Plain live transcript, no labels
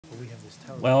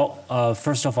Well,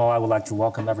 first of all, I would like to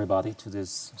welcome everybody to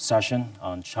this session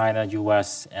on China,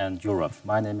 US, and Europe.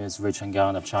 My name is Rich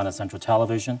Gang of China Central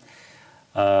Television.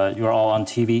 You're all on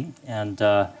TV, and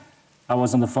I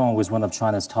was on the phone with one of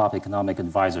China's top economic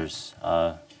advisors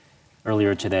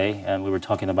earlier today, and we were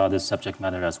talking about this subject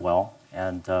matter as well.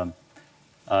 And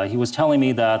he was telling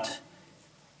me that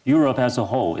Europe as a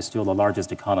whole is still the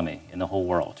largest economy in the whole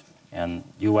world, and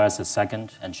US is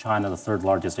second, and China the third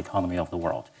largest economy of the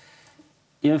world.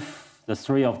 If the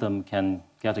three of them can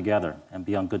get together and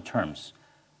be on good terms,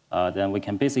 then we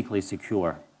can basically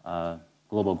secure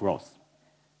global growth.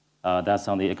 That's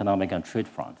on the economic and trade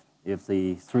front. If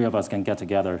the three of us can get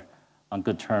together on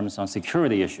good terms on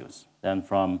security issues, then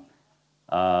from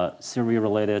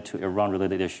Syria-related to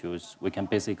Iran-related issues, we can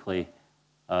basically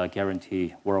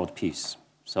guarantee world peace.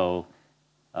 So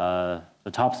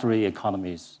the top three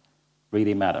economies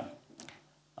really matter.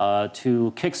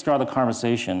 To kickstart the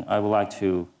conversation, I would like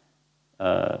to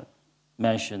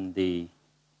mention the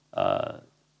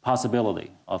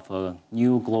possibility of a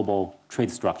new global trade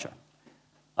structure.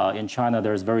 In China,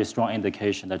 there is very strong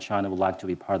indication that China would like to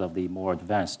be part of the more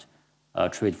advanced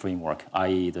trade framework,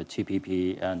 i.e. the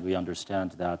TPP, and we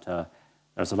understand that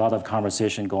there's a lot of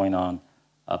conversation going on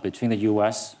between the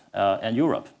US and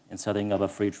Europe in setting up a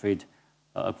free trade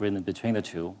agreement between the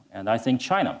two. And I think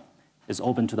China is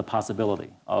open to the possibility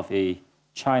of a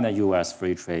China-US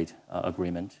free trade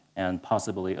agreement and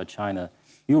possibly a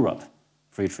China-Europe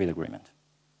free trade agreement.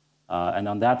 And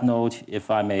on that note, if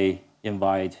I may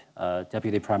invite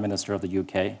Deputy Prime Minister of the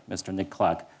UK, Mr. Nick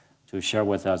Clegg, to share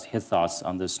with us his thoughts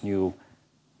on this new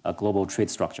global trade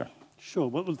structure. Sure.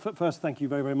 Well, first, thank you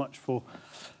very, very much for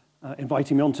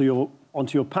inviting me onto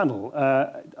your panel.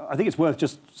 I think it's worth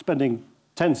just spending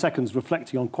 10 seconds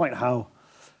reflecting on quite how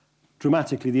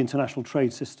dramatically the international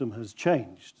trade system has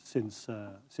changed since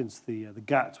the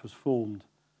GATT was formed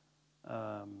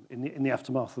in the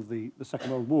aftermath of the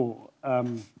Second World War.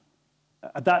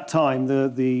 At that time,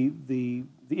 the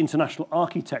international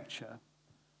architecture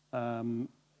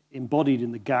embodied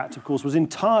in the GATT, of course, was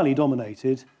entirely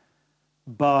dominated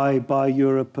by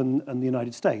Europe and the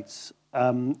United States.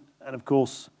 And of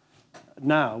course,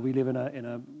 now we live in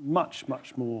a much,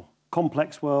 much more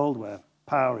complex world where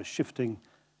power is shifting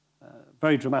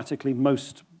very dramatically,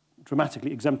 most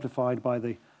dramatically exemplified by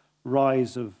the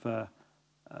rise of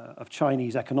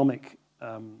Chinese economic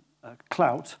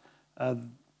clout.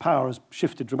 Power has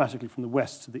shifted dramatically from the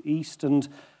west to the east, and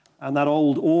that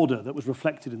old order that was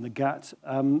reflected in the GATT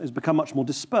has become much more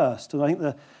dispersed. And I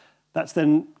think that's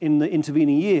then, in the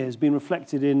intervening years, been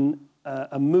reflected in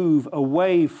a move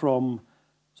away from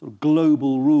sort of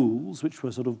global rules, which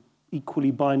were sort of equally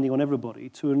binding on everybody,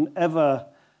 to an ever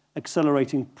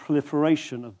accelerating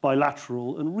proliferation of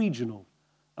bilateral and regional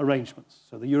arrangements.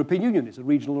 So the European Union is a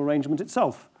regional arrangement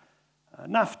itself.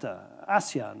 NAFTA,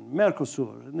 ASEAN,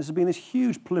 Mercosur, and there's been this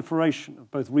huge proliferation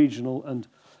of both regional and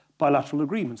bilateral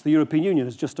agreements. The European Union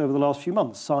has just over the last few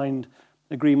months signed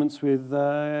agreements with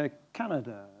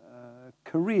Canada,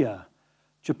 Korea,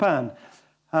 Japan.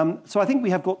 So I think we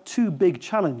have got two big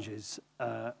challenges,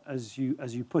 as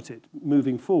you put it,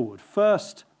 moving forward.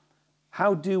 First,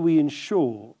 how do we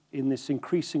ensure in this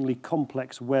increasingly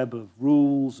complex web of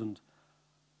rules and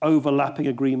overlapping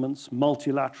agreements,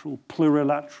 multilateral,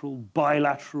 plurilateral,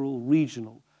 bilateral,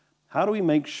 regional, how do we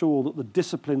make sure that the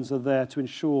disciplines are there to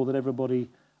ensure that everybody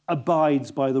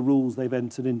abides by the rules they've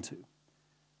entered into?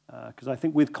 Because I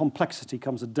think with complexity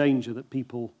comes a danger that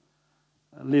people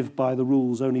live by the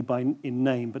rules only in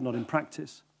name but not in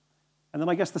practice. And then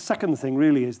I guess the second thing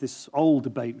really is this old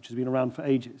debate which has been around for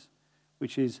ages,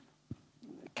 which is,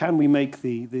 can we make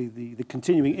the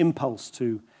continuing impulse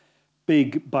to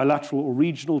big bilateral or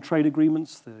regional trade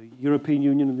agreements? The European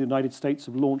Union and the United States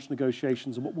have launched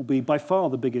negotiations on what will be by far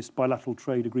the biggest bilateral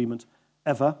trade agreement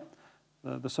ever,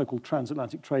 the so-called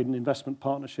Transatlantic Trade and Investment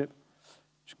Partnership,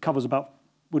 which covers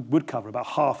would cover about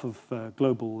half of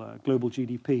global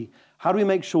GDP. How do we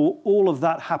make sure all of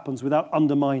that happens without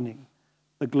undermining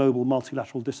the global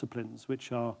multilateral disciplines,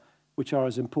 which are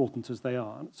as important as they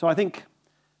are? So I think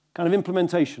kind of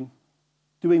implementation,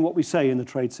 doing what we say in the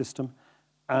trade system,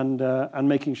 and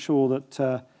making sure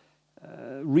that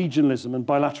regionalism and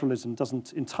bilateralism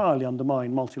doesn't entirely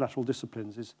undermine multilateral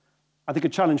disciplines is, I think, a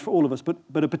challenge for all of us,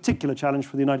 but a particular challenge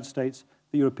for the United States,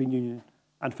 the European Union,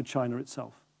 and for China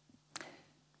itself.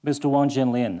 Mr. Wang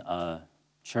Jianlin,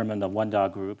 chairman of Wanda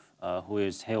Group, who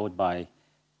is hailed by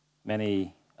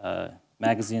many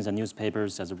magazines and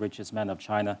newspapers as the richest man of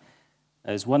China,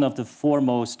 is one of the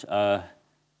forerunners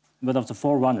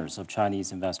of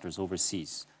Chinese investors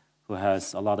overseas, who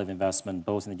has a lot of investment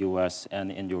both in the US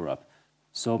and in Europe.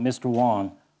 So, Mr.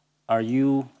 Wang, are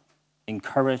you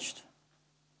encouraged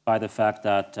by the fact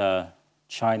that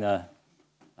China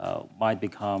might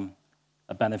become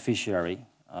a beneficiary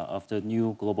of the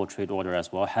new global trade order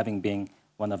as well, having been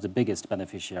one of the biggest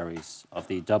beneficiaries of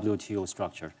the WTO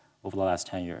structure over the last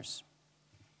 10 years?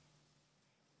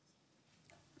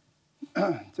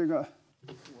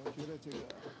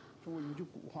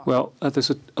 Well, there's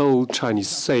an old Chinese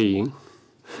saying,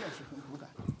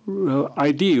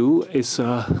 ideal is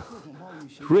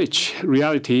rich,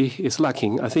 reality is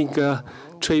lacking. I think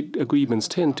trade agreements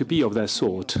tend to be of that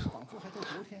sort.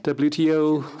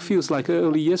 WTO feels like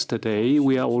only yesterday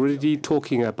we are already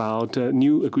talking about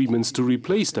new agreements to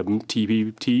replace them,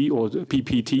 TPP or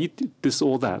PPT, this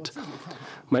or that.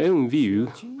 My own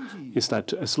view is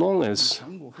that as long as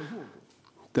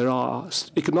there are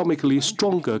economically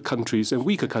stronger countries and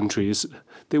weaker countries,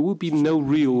 there will be no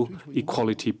real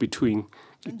equality between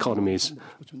economies.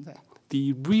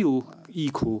 The real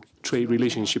equal trade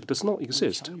relationship does not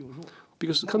exist,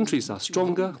 because countries are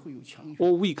stronger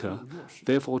or weaker.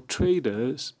 Therefore,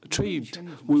 trade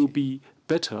will be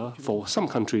better for some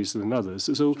countries than others.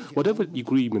 So whatever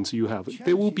agreements you have,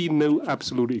 there will be no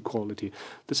absolute equality.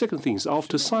 The second thing is,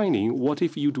 after signing, what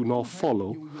if you do not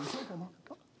follow?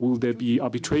 Will there be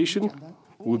arbitration?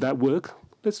 Will that work?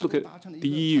 Let's look at the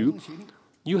EU.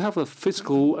 You have a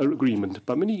fiscal agreement,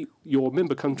 but many your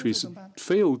member countries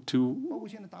fail to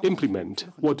implement.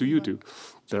 What do?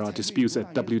 There are disputes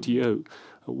at WTO.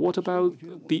 What about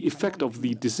the effect of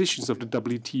the decisions of the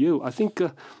WTO? I think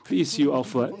the issue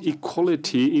of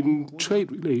equality in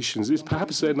trade relations is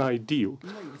perhaps an ideal.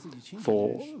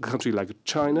 For a country like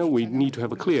China, we need to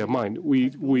have a clear mind.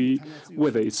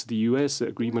 Whether it's the US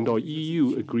agreement or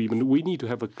EU agreement, we need to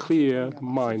have a clear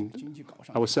mind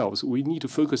ourselves. We need to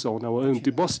focus on our own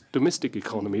domestic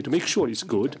economy to make sure it's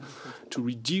good, to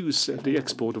reduce the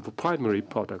export of primary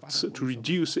products, to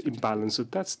reduce imbalance.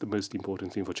 That's the most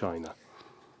important thing for China.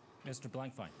 Mr.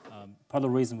 Blankfein, part of the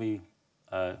reason we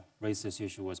raised this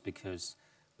issue was because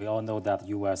we all know that the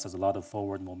U.S. has a lot of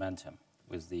forward momentum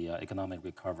with the economic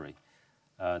recovery.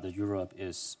 The Europe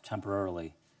is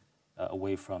temporarily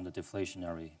away from the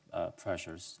deflationary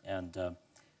pressures. And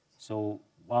so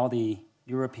while the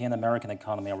European American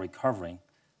economy are recovering,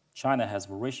 China has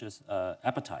voracious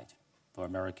appetite for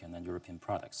American and European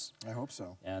products. I hope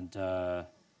so.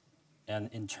 And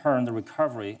in turn, the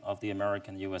recovery of the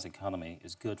American U.S. economy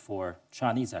is good for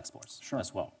Chinese exports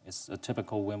as well. It's a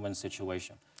typical win-win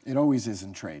situation. It always is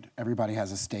in trade. Everybody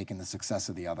has a stake in the success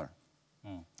of the other.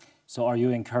 So are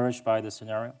you encouraged by this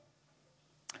scenario?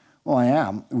 Well, I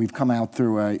am. We've come out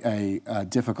through a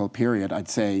difficult period. I'd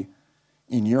say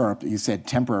in Europe, you said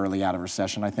temporarily out of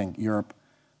recession. I think Europe,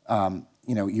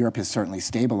 Europe has certainly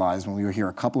stabilized. When we were here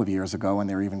a couple of years ago, and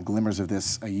there were even glimmers of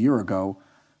this a year ago,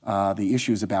 the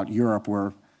issues about Europe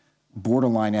were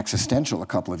borderline existential a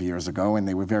couple of years ago, and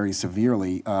they were very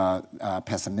severely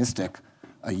pessimistic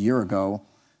a year ago.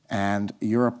 And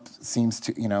Europe seems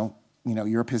to,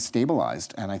 Europe has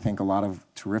stabilized, and I think a lot of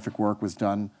terrific work was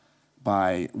done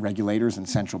by regulators and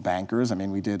central bankers. I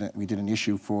mean, we did an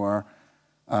issue for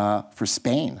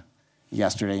Spain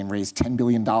yesterday and raised $10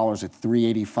 billion at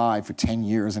 385 for 10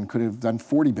 years and could have done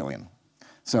 40 billion.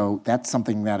 So that's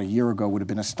something that a year ago would have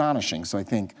been astonishing. So I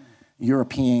think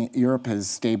Europe has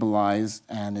stabilized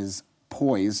and is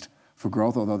poised for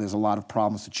growth, although there's a lot of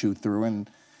problems to chew through. And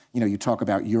you talk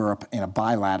about Europe in a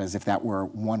bilat as if that were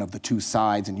one of the two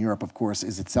sides, and Europe, of course,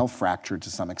 is itself fractured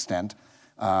to some extent,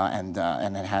 and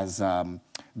it has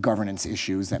governance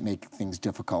issues that make things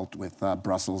difficult with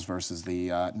Brussels versus the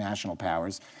national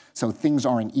powers. So things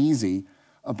aren't easy,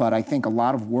 but I think a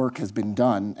lot of work has been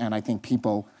done, and I think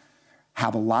people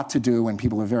have a lot to do, and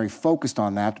people are very focused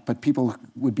on that, but people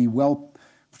would be well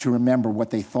to remember what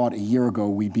they thought a year ago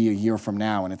we'd be a year from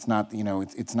now, and it's not,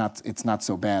 it's not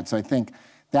so bad. So I think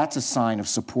that's a sign of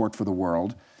support for the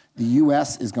world. The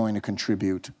U.S. is going to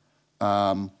contribute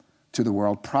to the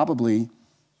world, probably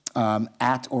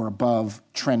at or above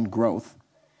trend growth.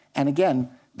 And again,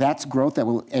 that's growth that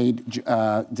will aid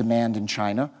demand in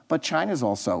China, but China's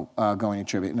also going to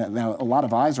contribute. Now, a lot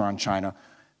of eyes are on China.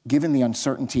 Given the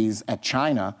uncertainties at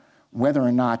China, whether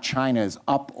or not China is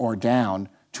up or down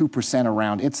 2%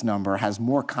 around its number has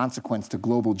more consequence to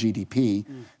global GDP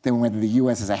than whether the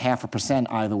U.S. is 0.5%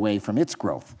 either way from its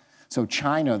growth. So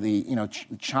China,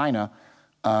 China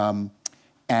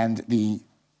and the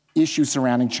issues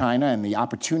surrounding China and the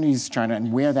opportunities China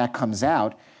and where that comes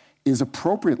out is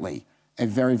appropriately a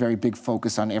very, very big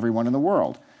focus on everyone in the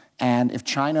world. And if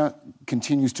China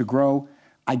continues to grow,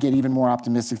 I get even more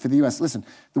optimistic for the U.S. Listen,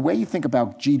 the way you think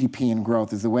about GDP and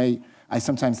growth is the way I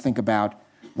sometimes think about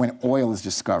when oil is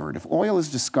discovered. If oil is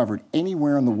discovered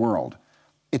anywhere in the world,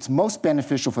 it's most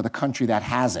beneficial for the country that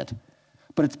has it,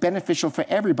 but it's beneficial for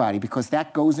everybody because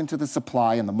that goes into the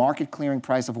supply and the market clearing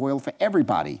price of oil for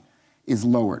everybody is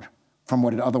lowered from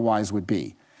what it otherwise would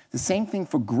be. The same thing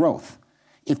for growth.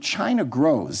 If China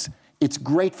grows, it's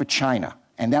great for China,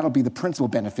 and that'll be the principal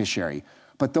beneficiary.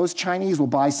 But those Chinese will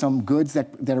buy some goods that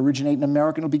originate in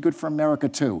America, and it'll be good for America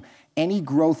too. Any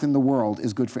growth in the world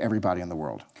is good for everybody in the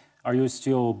world. Are you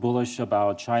still bullish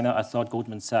about China? I thought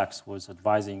Goldman Sachs was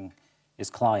advising its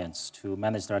clients to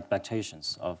manage their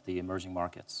expectations of the emerging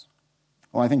markets.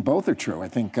 Well, I think both are true. I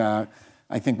think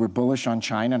we're bullish on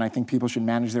China, and I think people should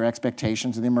manage their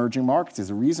expectations of the emerging markets. There's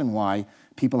a reason why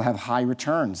people have high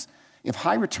returns. If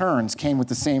high returns came with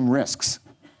the same risks,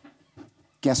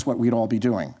 guess what we'd all be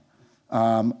doing?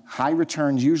 High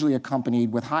returns usually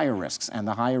accompanied with higher risks, and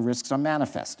the higher risks are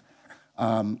manifest.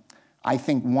 I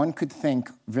think one could think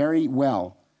very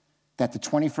well that the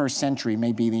 21st century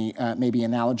may be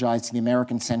analogized to the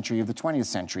American century of the 20th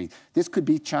century. This could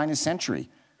be China's century,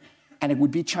 and it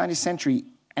would be China's century,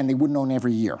 and they wouldn't own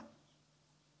every year.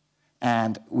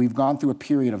 And we've gone through a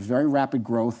period of very rapid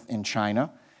growth in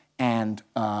China and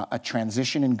a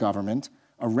transition in government,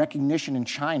 a recognition in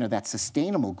China that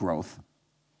sustainable growth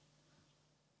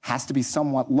has to be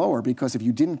somewhat lower because if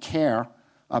you didn't care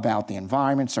about the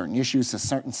environment, certain issues,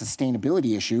 certain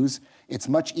sustainability issues, it's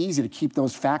much easier to keep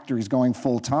those factories going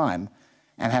full time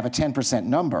and have a 10%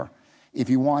 number. If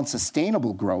you want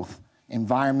sustainable growth,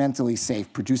 environmentally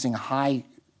safe, producing high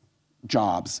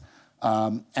jobs,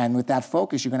 and with that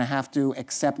focus, you're going to have to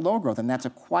accept low growth, and that's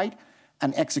quite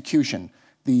an execution.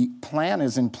 The plan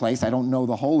is in place. I don't know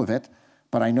the whole of it,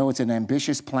 but I know it's an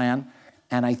ambitious plan,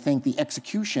 and I think the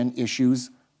execution issues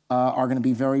are going to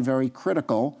be very, very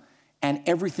critical, and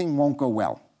everything won't go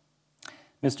well.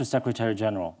 Mr. Secretary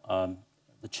General,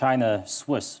 the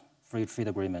China-Swiss free trade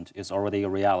agreement is already a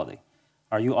reality.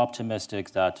 Are you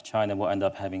optimistic that China will end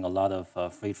up having a lot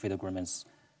of free trade agreements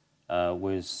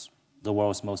with the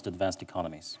world's most advanced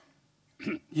economies?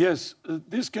 Yes,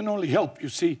 this can only help. You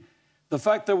see, the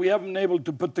fact that we haven't been able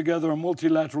to put together a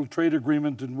multilateral trade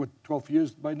agreement in, 12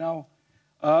 years by now,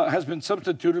 has been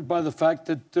substituted by the fact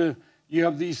that you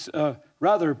have these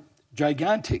rather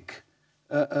gigantic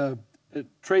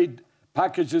trade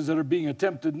packages that are being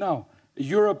attempted now.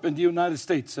 Europe and the United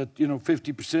States at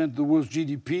 50% of the world's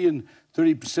GDP and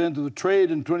 30% of the trade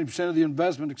and 20% of the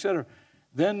investment, etc.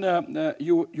 Then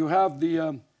you have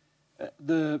the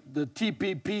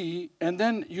TPP, and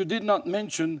then you did not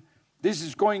mention this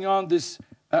is going on, this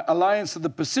alliance of the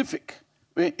Pacific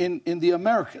in the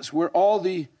Americas, where all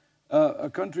the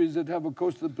countries that have a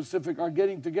coast of the Pacific are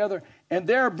getting together, and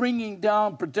they're bringing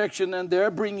down protection, and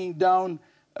they're bringing down,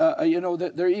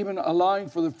 they're even allowing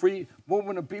for the free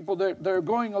movement of people. They're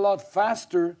going a lot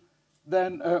faster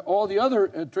than all the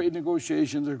other trade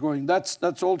negotiations are going.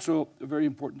 That's also very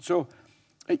important. So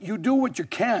you do what you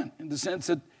can in the sense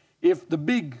that if the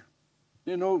big,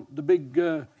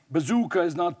 bazooka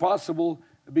is not possible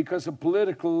because of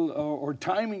political or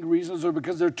timing reasons or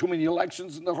because there are too many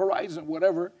elections in the horizon,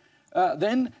 whatever,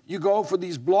 then you go for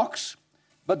these blocks.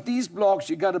 But these blocks,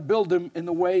 you got to build them in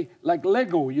a way like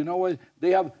Lego.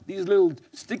 They have these little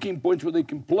sticking points where they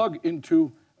can plug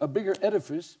into a bigger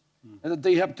edifice, and that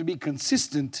they have to be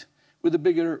consistent with a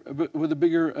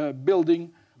bigger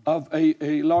building of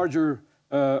a larger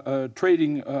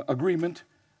trading agreement.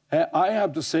 I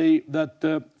have to say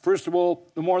that first of all,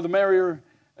 the more the merrier.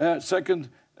 Second,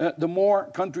 the more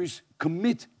countries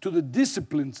commit to the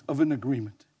disciplines of an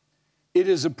agreement, it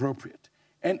is appropriate.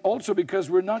 And also because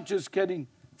we're not just getting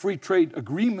free trade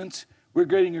agreements, we're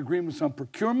getting agreements on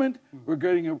procurement, we're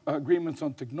getting agreements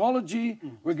on technology,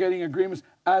 we're getting agreements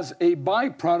as a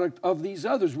byproduct of these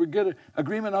others. We get an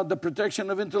agreement on the protection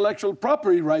of intellectual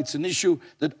property rights, an issue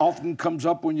that often comes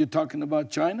up when you're talking about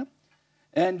China.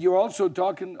 And you're also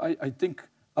talking, I think,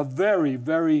 a very,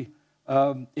 very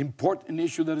important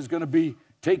issue that is going to be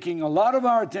taking a lot of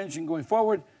our attention going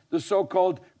forward, the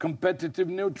so-called competitive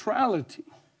neutrality,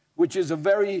 which is a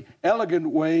very elegant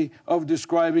way of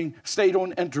describing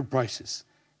state-owned enterprises.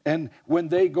 And when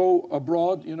they go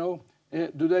abroad,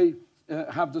 do they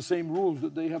have the same rules? Do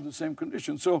they have the same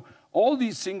conditions? So all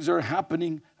these things are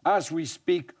happening as we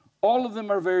speak. All of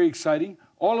them are very exciting.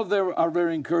 All of them are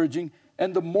very encouraging.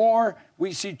 And the more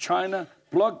we see China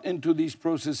plugged into these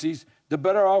processes, the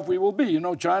better off we will be.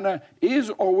 China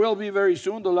is or will be very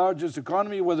soon the largest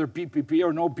economy, whether PPP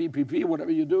or no PPP,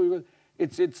 whatever you do.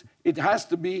 It has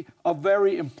to be a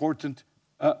very important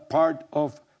part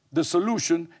of the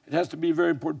solution. It has to be a very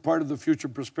important part of the future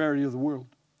prosperity of the world.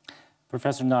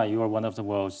 Professor Nai, you are one of the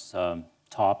world's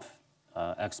top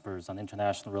experts on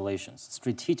international relations.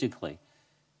 Strategically,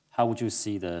 how would you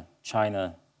see the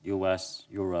China, US,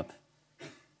 Europe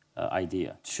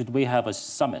idea? Should we have a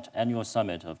summit, annual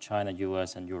summit of China,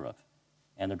 US, and Europe,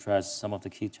 and address some of the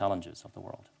key challenges of the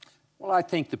world? Well, I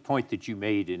think the point that you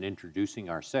made in introducing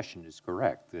our session is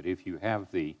correct, that if you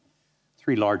have the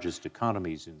three largest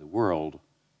economies in the world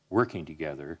working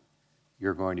together,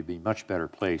 you're going to be much better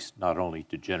placed not only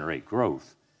to generate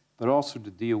growth, but also to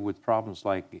deal with problems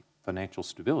like financial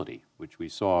stability, which we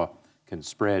saw can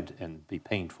spread and be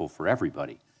painful for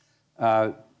everybody.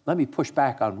 Let me push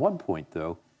back on one point,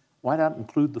 though. Why not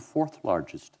include the fourth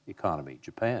largest economy,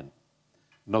 Japan?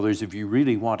 In other words, if you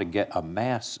really want to get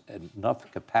amass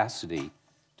enough capacity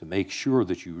to make sure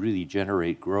that you really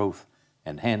generate growth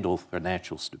and handle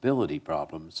financial stability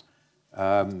problems,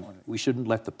 we shouldn't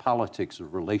let the politics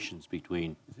of relations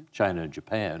between China and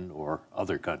Japan or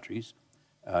other countries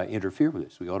interfere with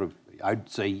this. We ought to, I'd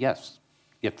say yes,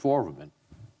 get four of them.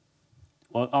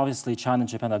 Well, obviously, China and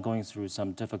Japan are going through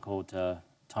some difficult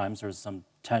times. There's some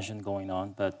tension going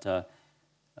on, but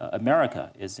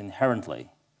America is inherently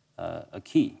a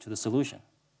key to the solution,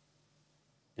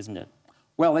 isn't it?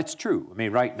 Well, it's true. I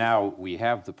mean, right now, we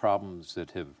have the problems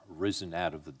that have arisen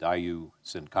out of the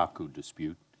Dayu-Senkaku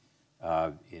dispute.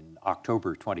 In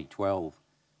October 2012,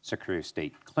 Secretary of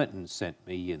State Clinton sent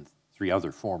me and three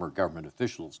other former government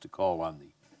officials to call on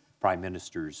the prime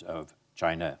ministers of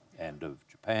China and of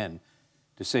Japan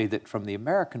to say that from the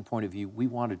American point of view, we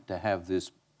wanted to have this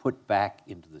put back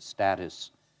into the status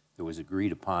that was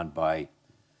agreed upon by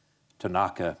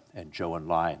Tanaka and Zhou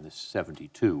Enlai in the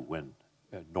 72 when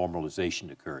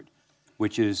normalization occurred,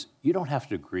 which is you don't have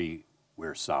to agree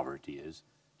where sovereignty is,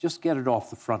 just get it off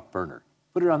the front burner,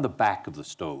 put it on the back of the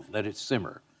stove, let it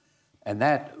simmer. And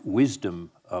that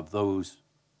wisdom of those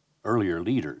earlier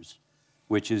leaders,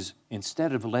 which is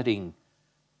instead of letting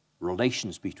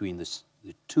relations between the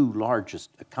two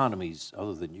largest economies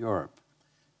other than Europe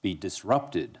be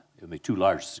disrupted, the two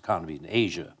largest economies in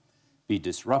Asia, be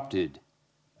disrupted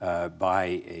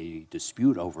by a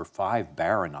dispute over 5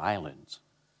 barren islands.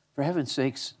 For heaven's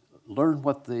sakes, learn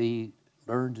what they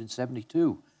learned in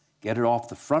 72. Get it off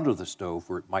the front of the stove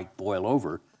where it might boil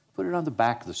over, put it on the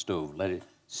back of the stove, let it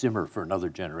simmer for another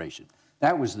generation.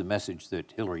 That was the message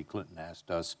that Hillary Clinton asked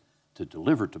us to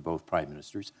deliver to both prime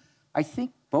ministers. I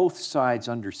think both sides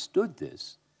understood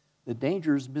this. The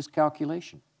danger is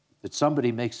miscalculation, that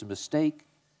somebody makes a mistake,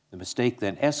 the mistake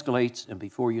then escalates, and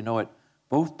before you know it,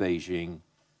 both Beijing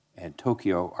and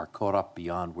Tokyo are caught up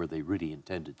beyond where they really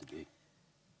intended to be.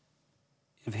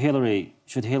 Should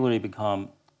Hillary become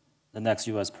the next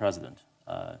US president,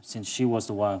 since she was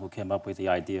the one who came up with the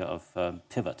idea of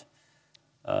pivot,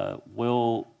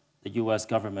 will the US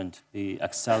government be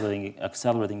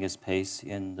accelerating its pace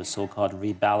in the so-called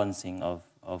rebalancing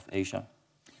of Asia?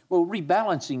 Well,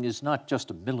 rebalancing is not just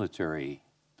a military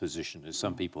position, as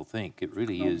some people think. It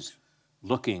really is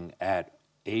looking at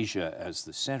Asia as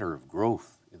the center of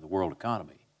growth in the world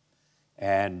economy.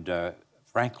 And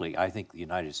frankly, I think the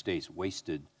United States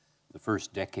wasted the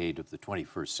first decade of the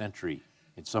 21st century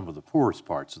in some of the poorest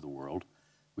parts of the world.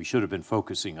 We should have been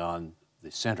focusing on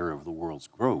the center of the world's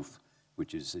growth,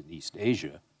 which is in East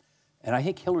Asia. And I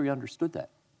think Hillary understood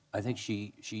that. I think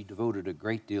she devoted a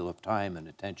great deal of time and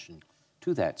attention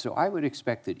to that. So I would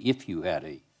expect that if you had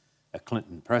a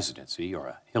Clinton presidency or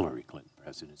a Hillary Clinton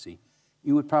presidency,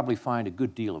 you would probably find a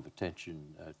good deal of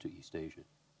attention to East Asia.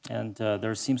 And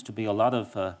there seems to be a lot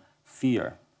of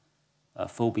fear,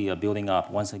 phobia building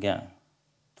up once again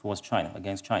towards China,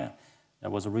 against China. There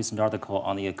was a recent article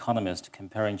on The Economist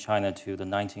comparing China to the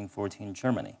 1914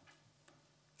 Germany.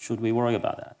 Should we worry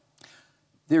about that?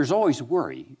 There's always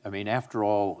worry. I mean, after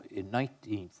all, in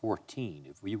 1914,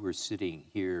 if we were sitting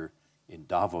here in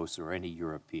Davos or any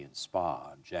European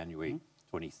spa on January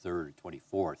 23rd or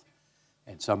 24th,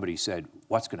 and somebody said,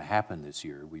 what's going to happen this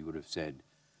year? We would have said,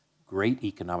 great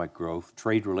economic growth,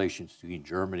 trade relations between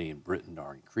Germany and Britain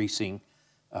are increasing.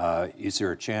 Is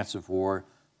there a chance of war?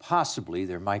 Possibly.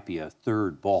 There might be a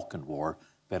third Balkan war,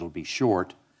 but it'll be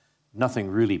short. Nothing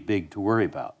really big to worry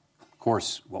about. Of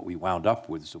course, what we wound up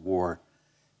with is a war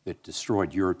that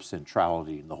destroyed Europe's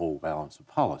centrality in the whole balance of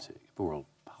politics, world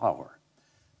power.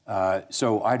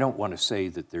 So I don't want to say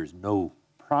that there's no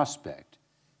prospect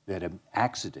that an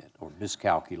accident or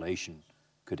miscalculation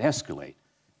could escalate.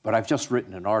 But I've just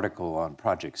written an article on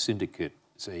Project Syndicate,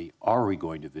 say, are we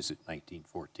going to visit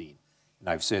 1914? And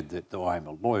I've said that though I'm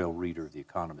a loyal reader of The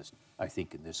Economist, I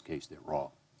think in this case they're wrong.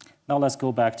 Now let's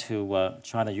go back to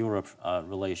China-Europe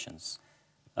relations.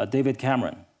 David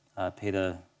Cameron paid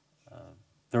a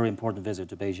very important visit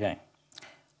to Beijing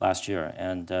last year,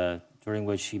 and during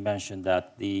which he mentioned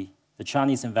that the the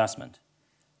Chinese investment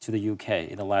to the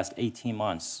UK in the last 18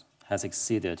 months has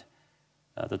exceeded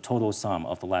the total sum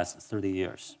of the last 30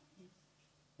 years.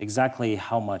 Exactly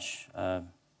how much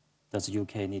does the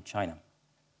UK need China,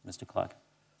 Mr. Clegg?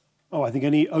 Oh, I think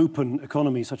any open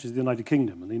economy such as the United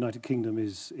Kingdom, and the United Kingdom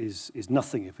is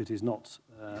nothing if it is not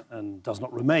and does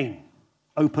not remain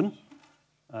open,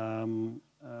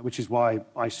 which is why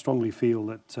I strongly feel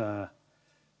that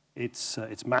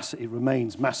it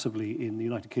remains massively in the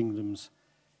United Kingdom's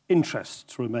interest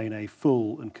to remain a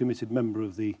full and committed member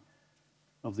of the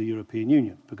European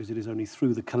Union, because it is only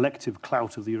through the collective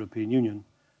clout of the European Union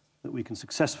that we can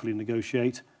successfully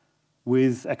negotiate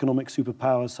with economic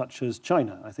superpowers such as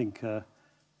China. I think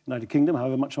United Kingdom,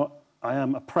 however much I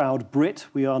am a proud Brit,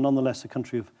 we are nonetheless a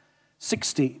country of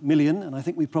 60 million, and I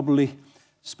think we probably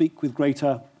speak with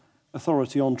greater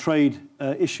authority on trade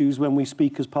issues when we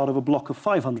speak as part of a bloc of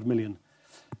 500 million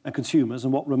consumers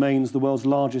and what remains the world's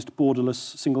largest borderless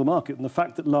single market. And the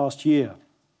fact that last year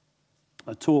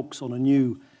talks on a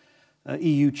new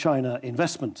EU-China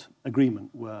investment agreement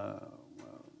were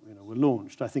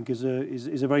launched, I think is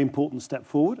a very important step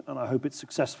forward, and I hope it's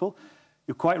successful.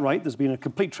 You're quite right, there's been a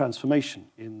complete transformation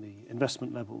in the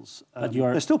investment levels.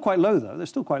 They're still quite low, though. They're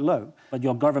still quite low. But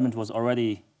your government was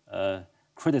already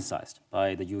criticized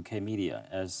by the UK media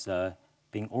as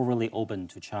being overly open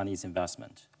to Chinese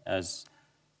investment. As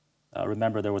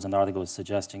remember, there was an article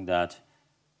suggesting that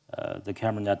the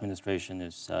Cameron administration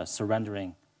is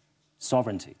surrendering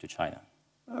sovereignty to China.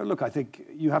 Look, I think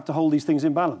you have to hold these things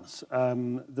in balance.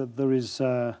 There is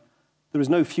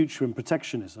no future in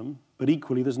protectionism, but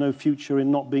equally there's no future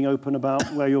in not being open about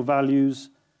where your values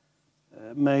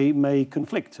may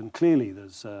conflict. And clearly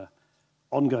there's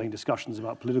ongoing discussions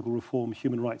about political reform,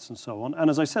 human rights, and so on. And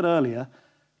as I said earlier,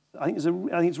 I think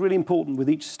it's really important with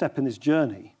each step in this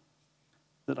journey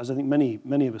that, as I think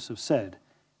many of us have said,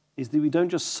 is that we don't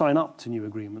just sign up to new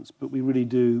agreements, but we really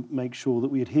do make sure that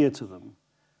we adhere to them.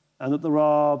 And that there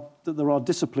are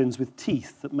disciplines with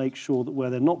teeth that make sure that where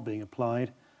they're not being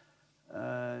applied,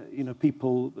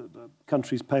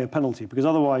 countries pay a penalty. Because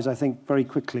otherwise, I think very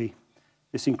quickly,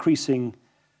 this increasingly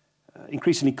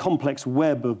complex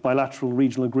web of bilateral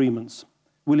regional agreements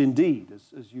will indeed,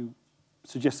 as you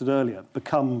suggested earlier,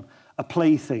 become a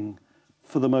plaything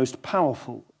for the most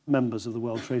powerful members of the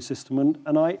world trade system.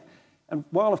 And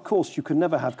while, of course, you can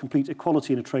never have complete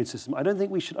equality in a trade system, I don't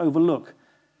think we should overlook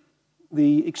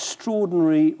the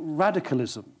extraordinary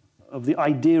radicalism of the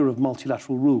idea of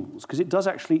multilateral rules, because it does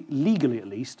actually, legally at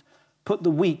least, put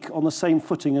the weak on the same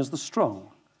footing as the strong.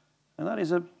 And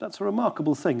that's a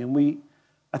remarkable thing, and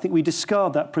I think we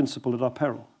discard that principle at our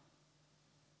peril.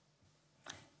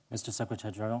 Mr.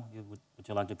 Secretary General, would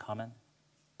you like to comment?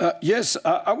 Yes,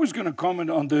 I was going to comment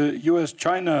on the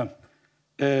US-China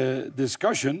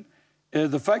discussion.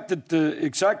 The fact that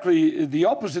exactly the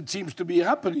opposite seems to be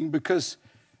happening, because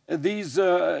these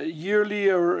yearly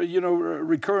or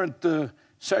recurrent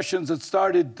sessions that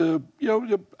started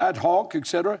ad hoc,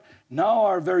 etc., now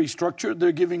are very structured.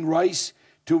 They're giving rise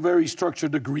to very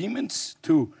structured agreements,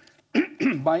 to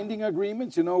binding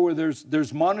agreements, where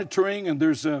there's monitoring and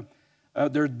there's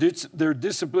there are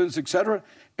disciplines, etc.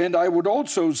 And I would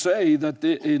also say that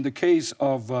in the case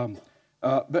of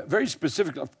very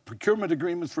specific procurement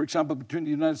agreements, for example, between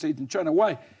the United States and China,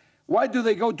 why do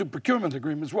they go to procurement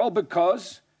agreements? Well,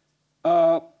 because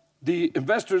the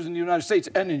investors in the United States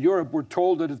and in Europe were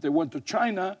told that if they went to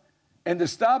China and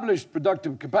established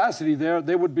productive capacity there,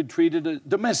 they would be treated as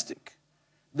domestic.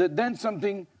 That then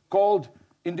something called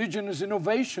indigenous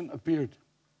innovation appeared,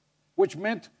 which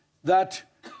meant that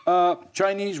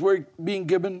Chinese were being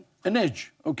given an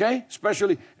edge, okay?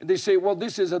 Especially, and they say, well,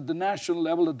 this is at the national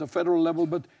level, at the federal level,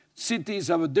 but cities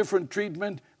have a different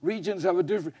treatment, regions have a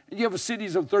different, and you have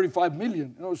cities of 35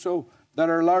 million, so that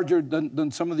are larger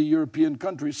than some of the European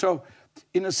countries. So,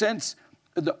 in a sense,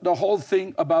 the whole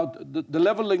thing about the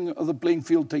leveling of the playing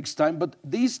field takes time, but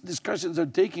these discussions are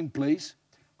taking place.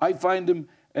 I find them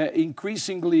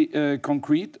increasingly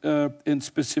concrete and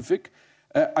specific.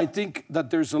 I think that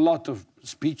there's a lot of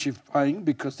speechifying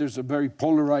because there's a very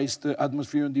polarized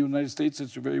atmosphere in the United States.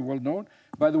 It's very well known.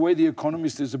 By the way, The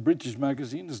Economist is a British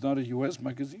magazine. It's not a US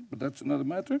magazine, but that's another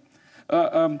matter.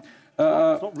 It's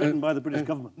not written by the British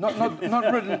government.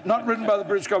 Not written by the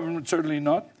British government, certainly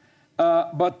not.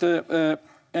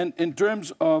 And in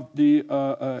terms of the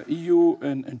EU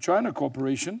and China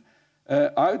cooperation,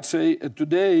 I would say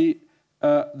today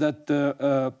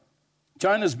that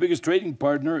China's biggest trading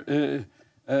partner,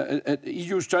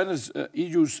 EU's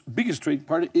biggest trading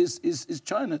partner is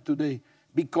China today,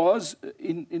 because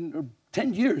in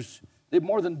 10 years they've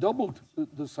more than doubled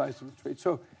the size of the trade.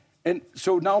 So And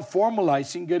so now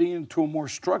formalizing, getting into a more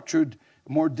structured,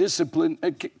 more disciplined,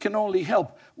 can only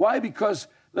help. Why? Because,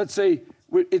 let's say,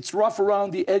 it's rough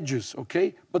around the edges,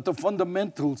 okay? But the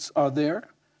fundamentals are there.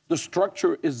 The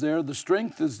structure is there. The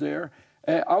strength is there.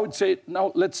 I would say,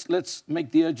 now let's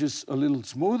make the edges a little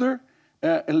smoother.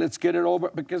 And let's get it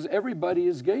over, because everybody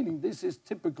is gaining. This is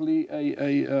typically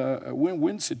a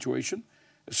win-win situation.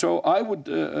 So I would,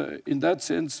 in that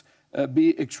sense,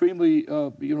 be extremely,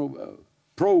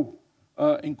 pro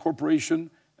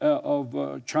incorporation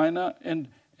of China, and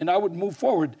I would move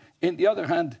forward. On the other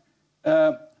hand,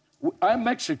 I'm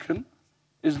Mexican.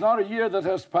 It's not a year that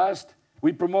has passed.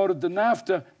 We promoted the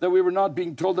NAFTA that we were not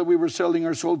being told that we were selling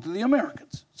our soul to the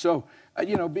Americans. So,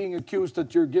 being accused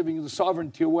that you're giving the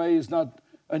sovereignty away is not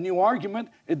a new argument.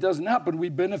 It doesn't happen. We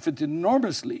benefited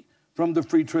enormously from the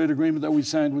free trade agreement that we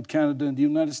signed with Canada and the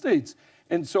United States.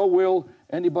 And so will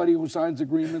anybody who signs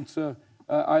agreements,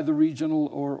 either regional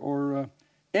or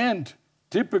and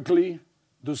typically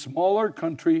the smaller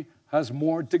country has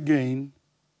more to gain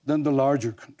than the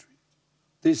larger country.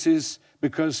 This is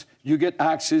because you get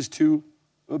access to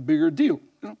a bigger deal.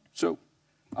 So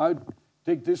I'd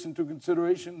take this into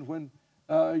consideration when,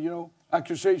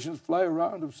 accusations fly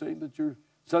around of saying that you're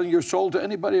selling your soul to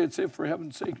anybody. I'd say, for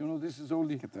heaven's sake, this is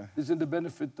only this is in the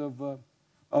benefit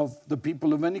of the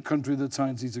people of any country that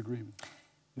signs these agreements.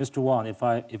 Mr. Wang,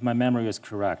 if my memory is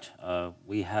correct,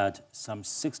 we had some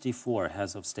 64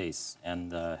 heads of states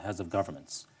and heads of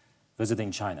governments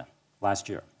visiting China last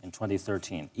year in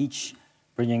 2013, each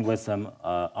bringing with them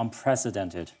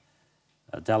unprecedented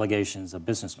delegations of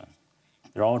businessmen.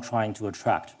 They're all trying to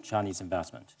attract Chinese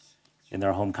investment in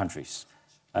their home countries.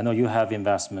 I know you have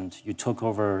investment. You took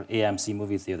over AMC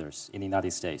movie theaters in the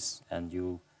United States, and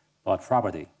you bought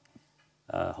property,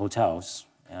 hotels,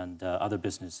 and other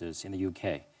businesses in the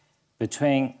UK.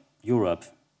 Between Europe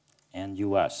and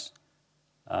US,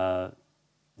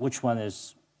 which one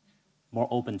is more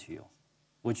open to you?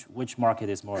 Which market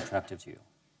is more attractive to you?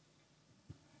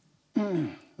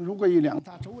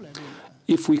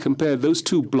 If we compare those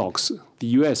two blocks, the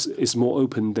US is more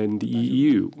open than the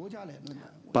EU.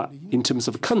 But in terms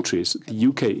of countries, the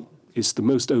UK is the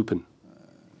most open.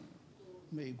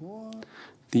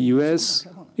 The US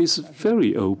is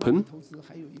very open.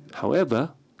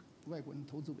 However,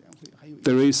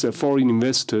 there is a foreign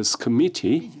investors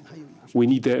committee. We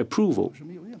need their approval.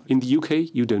 In the UK,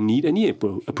 you don't need any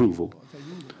approval.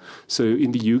 So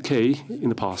in the UK, in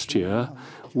the past year,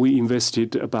 we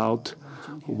invested about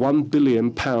 £1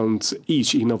 billion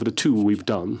each in of the two we've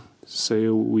done.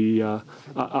 So we,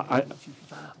 I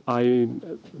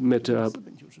met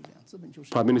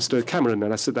Prime Minister Cameron,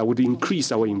 and I said I would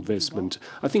increase our investment.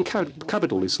 I think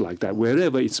capital is like that.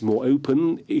 Wherever it's more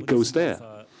open, it goes there.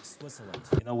 Switzerland.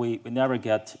 We never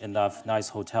get enough nice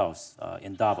hotels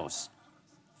in Davos.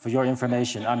 For your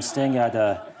information, I'm staying at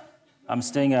a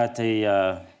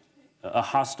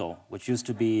hostel, which used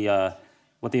to be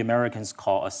what the Americans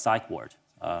call a psych ward,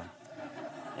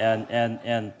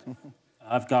 and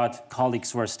I've got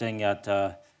colleagues who are staying at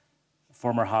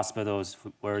former hospitals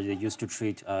where they used to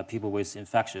treat people with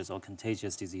infectious or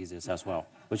contagious diseases as well,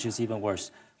 which is even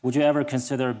worse. Would you ever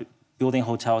consider building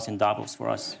hotels in Davos for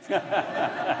us?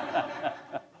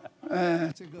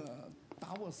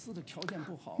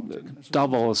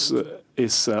 Davos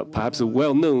is perhaps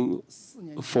well known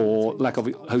for lack of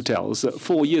hotels.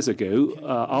 4 years ago,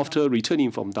 after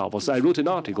returning from Davos, I wrote an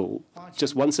article,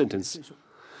 just one sentence.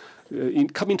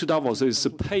 Coming to Davos is a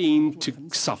pain to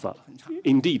suffer.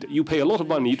 Indeed, you pay a lot of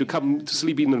money to come to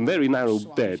sleep in a very narrow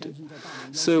bed.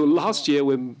 So last year,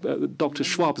 when Dr.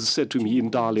 Schwab said to me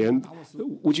in Dalian,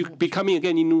 would you be coming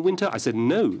again in winter? I said,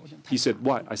 no. He said,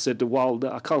 why? I said, well,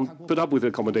 I can't put up with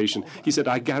accommodation. He said,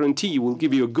 I guarantee we'll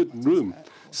give you a good room.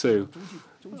 So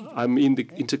I'm in the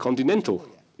Intercontinental.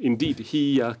 Indeed,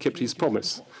 he kept his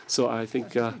promise. So I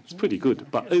think it's pretty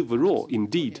good. But overall,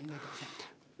 indeed,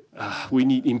 we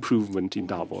need improvement in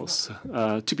Davos.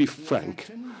 To be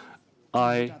frank,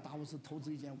 I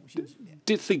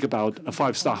did think about a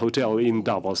 5-star hotel in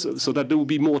Davos so that there will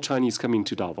be more Chinese coming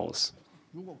to Davos.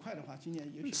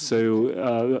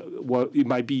 So, well, it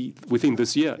might be within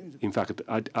this year. In fact,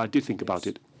 I did think about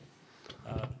it.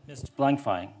 Mr.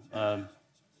 Blankfein,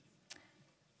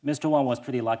 Mr. Wang was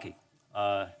pretty lucky.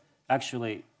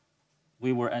 Actually,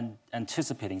 we were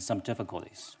anticipating some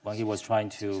difficulties when he was trying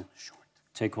to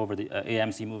take over the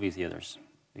AMC movie theaters,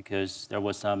 because there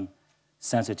was some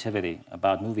sensitivity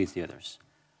about movie theaters.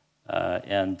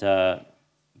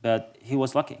 But he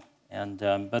was lucky.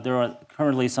 But there are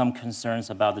currently some concerns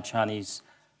about the Chinese,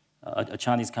 a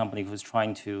Chinese company who's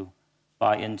trying to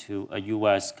buy into a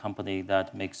U.S. company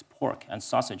that makes pork and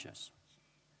sausages.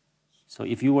 So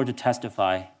if you were to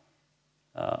testify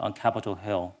on Capitol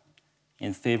Hill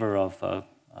in favor of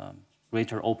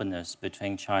greater openness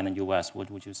between China and U.S., what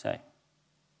would you say?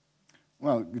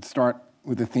 Well, you'd start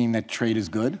with the theme that trade is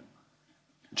good.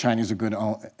 Chinese are good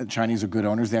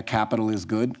owners. Their capital is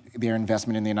good. Their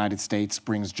investment in the United States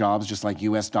brings jobs, just like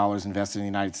U.S. dollars invested in the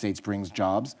United States brings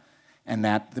jobs, and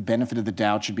that the benefit of the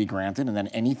doubt should be granted, and then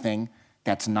anything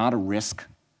that's not a risk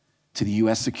to the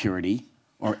U.S. security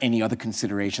or any other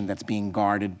consideration that's being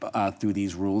guarded through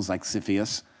these rules like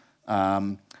CFIUS,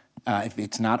 if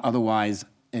it's not otherwise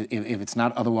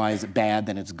bad,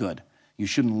 then it's good. You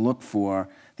shouldn't look for,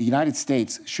 the United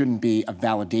States shouldn't be a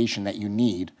validation that you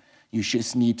need. You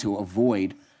just need to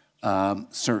avoid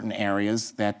certain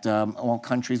areas that all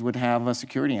countries would have a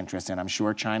security interest in. I'm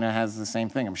sure China has the same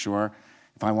thing. I'm sure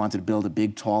if I wanted to build a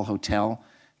big, tall hotel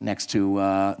next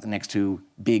to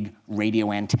big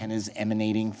radio antennas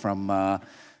emanating from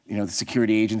the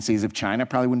security agencies of China, I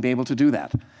probably wouldn't be able to do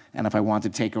that. And if I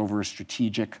wanted to take over a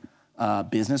strategic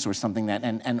business or something that,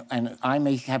 and I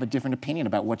may have a different opinion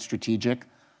about what's strategic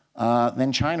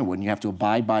than China would. And you have to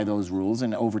abide by those rules,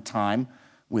 and over time,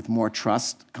 with more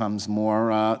trust comes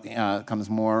more,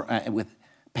 with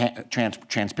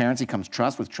transparency comes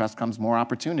trust, with trust comes more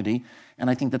opportunity,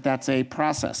 and I think that that's a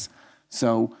process.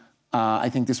 So I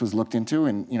think this was looked into,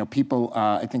 and people,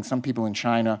 I think some people in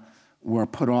China were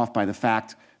put off by the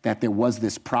fact that there was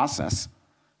this process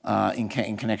in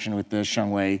connection with the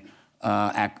Shengwei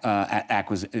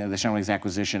the Shengwei's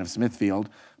acquisition of Smithfield,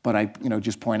 but I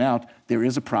just point out there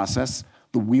is a process.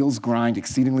 The wheels grind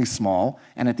exceedingly small,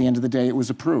 and at the end of the day, it was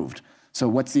approved. So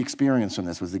what's the experience from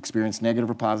this? Was the experience negative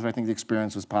or positive? I think the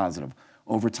experience was positive.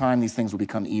 Over time, these things will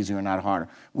become easier and not harder.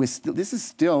 We're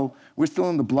still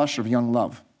in the blush of young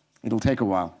love. It'll take a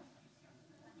while.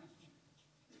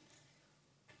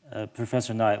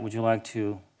 Professor Knight, would you like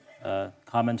to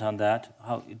comment on that?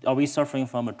 Are we suffering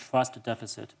from a trust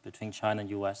deficit between China and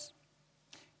U.S.?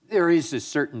 There is a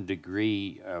certain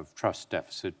degree of trust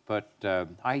deficit, but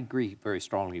I agree very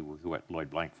strongly with what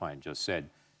Lloyd Blankfein just said.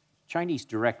 Chinese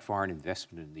direct foreign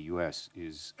investment in the U.S.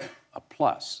 is a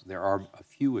plus. There are a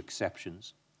few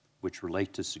exceptions which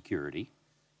relate to security,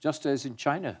 just as in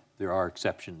China there are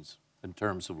exceptions in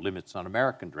terms of limits on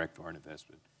American direct foreign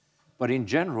investment. But in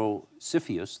general,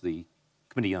 CFIUS, the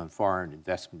Committee on Foreign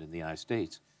Investment in the United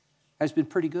States, has been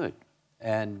pretty good.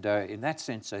 And in that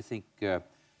sense, I think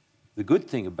the good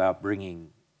thing about bringing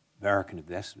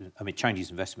Chinese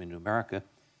investment into America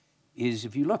is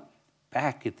if you look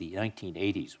back at the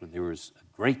 1980s when there was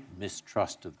a great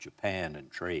mistrust of Japan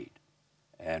and trade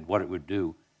and what it would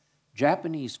do,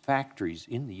 Japanese factories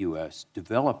in the U.S.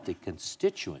 developed a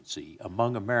constituency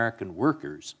among American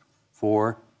workers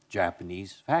for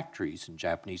Japanese factories and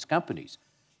Japanese companies.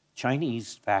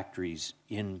 Chinese factories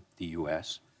in the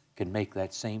U.S. can make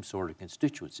that same sort of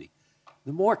constituency.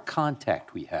 The more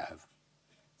contact we have,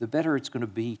 the better it's going to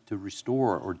be to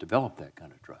restore or develop that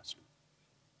kind of trust.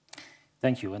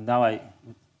 Thank you. And now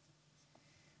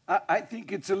I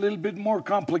think it's a little bit more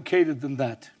complicated than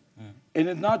that. And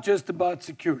it's not just about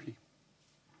security.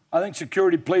 I think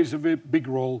security plays a big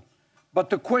role. But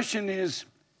the question is,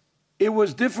 it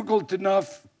was difficult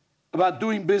enough about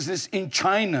doing business in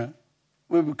China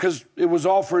because it was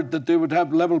offered that they would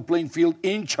have level playing field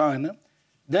in China.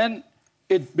 Then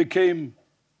it became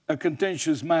a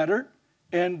contentious matter,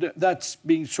 and that's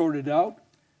being sorted out.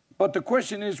 But the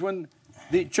question is, when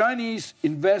the Chinese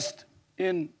invest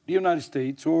in the United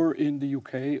States or in the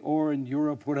UK or in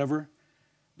Europe, whatever,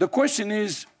 the question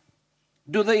is,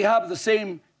 do they have the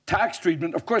same tax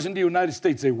treatment? Of course, in the United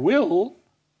States, they will.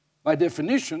 By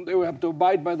definition, they will have to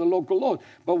abide by the local laws.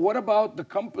 But what about the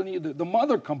company, the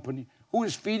mother company, who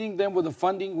is feeding them with the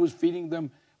funding, who is feeding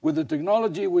them with the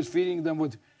technology, who is feeding them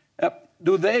with...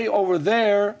 do they over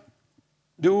there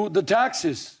do the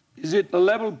taxes? Is it a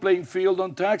level playing field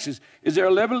on taxes? Is there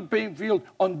a level playing field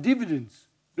on dividends?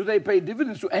 Do they pay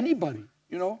dividends to anybody?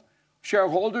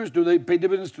 Shareholders, do they pay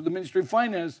dividends to the Ministry of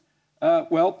Finance?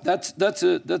 Well, that's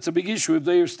a big issue if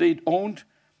they are state-owned.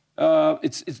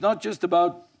 It's not just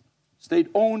about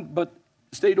state-owned, but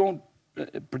state-owned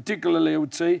particularly, I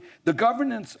would say. The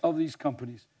governance of these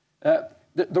companies,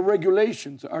 the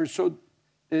regulations are so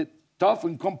tough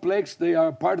and complex. They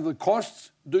are part of the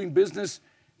costs doing business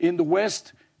in the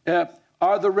West.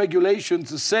 Are the regulations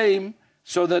the same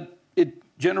so that it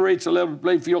generates a level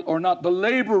playing field or not? The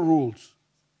labor rules.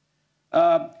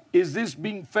 Is this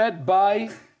being fed by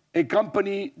a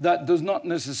company that does not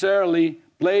necessarily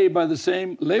play by the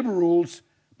same labor rules,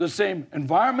 the same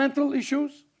environmental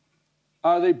issues?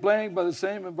 Are they playing by the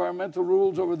same environmental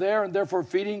rules over there and therefore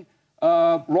feeding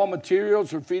raw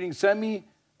materials or feeding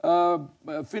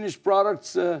finished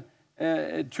products to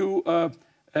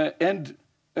end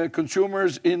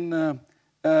consumers in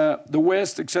the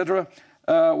West, etc.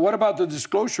 What about the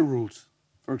disclosure rules,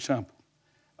 for example?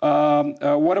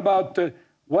 What about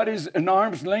what is an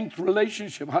arm's length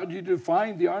relationship? How do you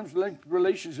define the arm's length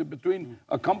relationship between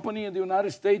a company in the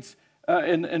United States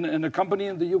and a company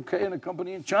in the UK and a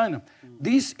company in China?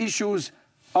 These issues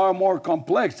are more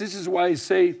complex. This is why I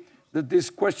say that this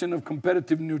question of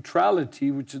competitive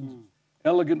neutrality, which is an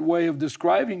elegant way of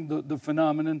describing the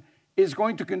phenomenon, is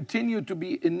going to continue to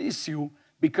be an issue,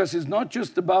 because it's not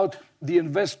just about the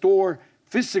investor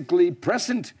physically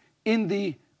present in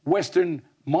the Western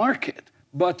market,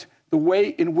 but the way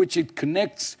in which it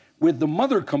connects with the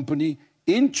mother company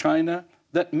in China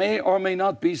that may or may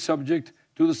not be subject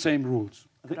to the same rules.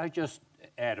 Could I just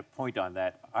add a point on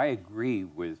that? I agree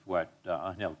with what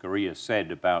Angel Gurría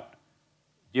said about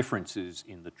differences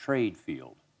in the trade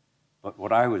field, but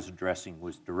what I was addressing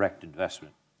was direct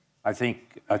investment. I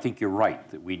think you're right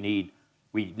that we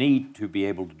need to be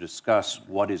able to discuss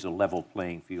what is a level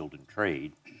playing field in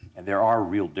trade, and there are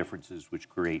real differences which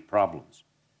create problems.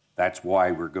 That's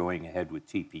why we're going ahead with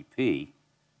TPP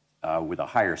with a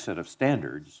higher set of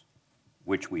standards,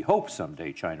 which we hope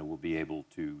someday China will be able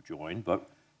to join, but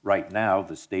right now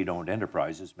the state-owned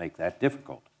enterprises make that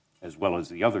difficult, as well as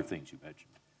the other things you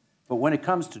mentioned. But when it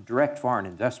comes to direct foreign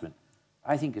investment,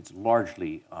 I think it's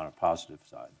largely on a positive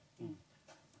side.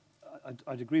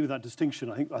 I'd agree with that distinction.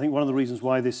 I think one of the reasons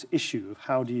why this issue of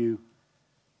how do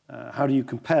you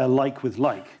compare like with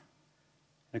like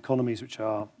in economies which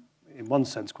are, in one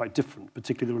sense, quite different,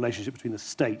 particularly the relationship between the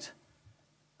state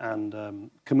and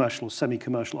commercial or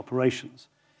semi-commercial operations,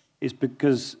 is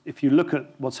because if you look at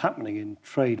what's happening in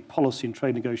trade policy and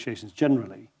trade negotiations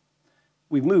generally,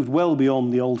 we've moved well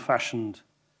beyond the old-fashioned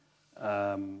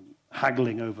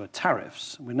haggling over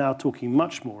tariffs. We're now talking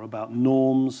much more about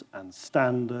norms and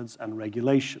standards and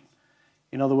regulation.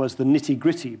 In other words, the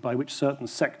nitty-gritty by which certain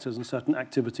sectors and certain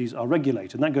activities are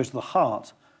regulated. And that goes to the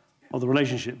heart of the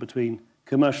relationship between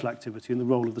commercial activity and the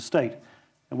role of the state.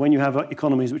 And when you have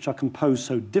economies which are composed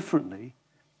so differently,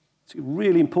 it's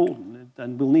really important,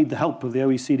 and we'll need the help of the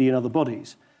OECD and other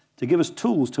bodies to give us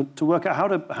tools to work out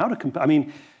how to compare. I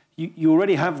mean, you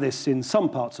already have this in some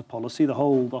parts of policy, the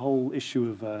whole issue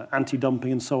of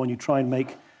anti-dumping and so on. You try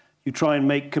and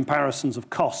make comparisons of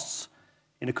costs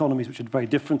in economies which are very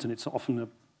different, and it's often a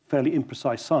fairly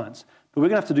imprecise science. But we're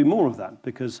going to have to do more of that,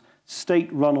 because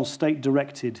state-run or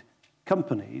state-directed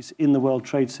companies in the world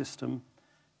trade system,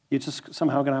 you're just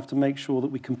somehow going to have to make sure that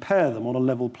we compare them on a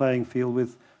level playing field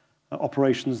with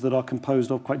operations that are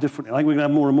composed of quite differently. I think we're going to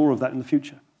have more and more of that in the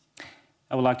future.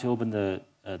 I would like to open the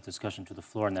discussion to the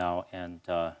floor now, and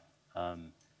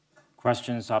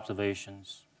questions,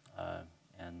 observations,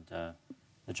 and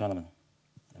the gentleman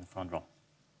in the front row.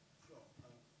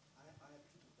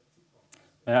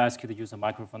 May I ask you to use the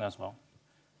microphone as well?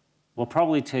 We'll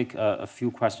probably take a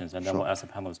few questions, and then we'll ask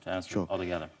the panelists to answer all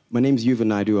together. My name is Yuva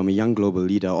Naidu. I'm a young global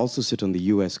leader. I also sit on the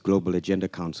US Global Agenda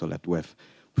Council at WEF.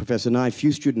 Professor Nye,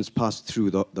 few students passed through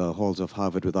the halls of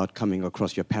Harvard without coming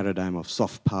across your paradigm of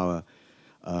soft power,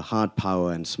 hard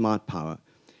power, and smart power.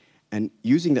 And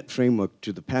using that framework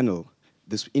to the panel,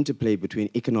 this interplay between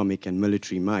economic and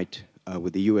military might,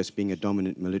 with the US being a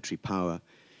dominant military power,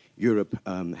 Europe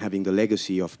having the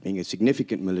legacy of being a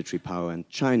significant military power, and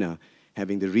China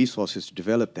having the resources to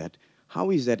develop that,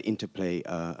 how is that interplay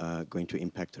going to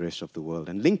impact the rest of the world?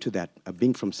 And linked to that,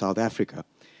 being from South Africa,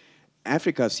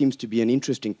 Africa seems to be an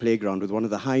interesting playground with one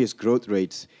of the highest growth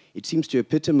rates. It seems to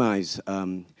epitomize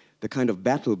the kind of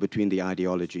battle between the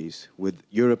ideologies, with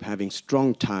Europe having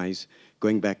strong ties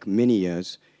going back many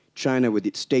years, China with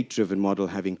its state-driven model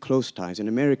having close ties, and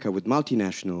America with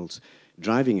multinationals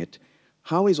driving it.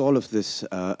 How is all of this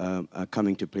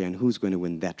coming to play, and who's going to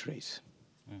win that race?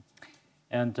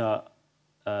 And I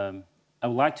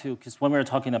would like to, because when we're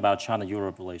talking about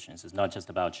China-Europe relations, it's not just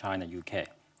about China-UK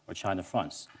or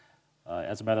China-France.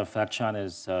 As a matter of fact, China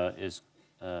is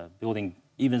building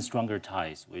even stronger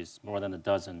ties with more than a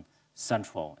dozen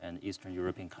Central and Eastern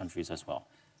European countries as well.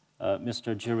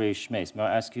 Mr. Jerry Schmeis, may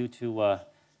I ask you to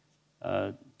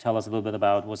tell us a little bit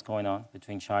about what's going on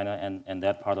between China and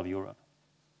that part of Europe?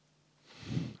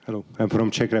 Hello, I'm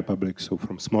from Czech Republic, so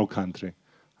from small country.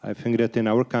 I think that in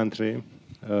our country,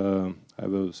 I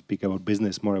will speak about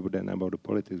business more than about the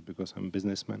politics because I'm a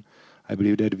businessman. I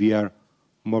believe that we are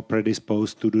more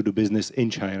predisposed to do the business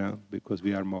in China because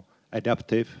we are more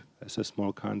adaptive as a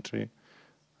small country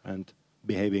and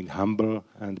behaving humble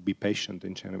and be patient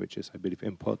in China, which is, I believe,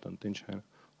 important in China.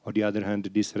 On the other hand,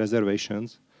 these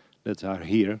reservations that are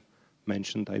here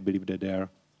mentioned, I believe that they are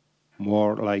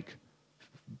more like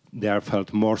they are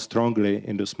felt more strongly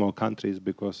in the small countries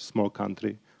because small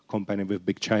country company with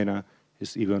big China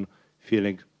is even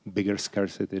feeling bigger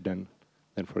scarcity than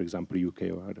for example, UK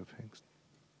or other things.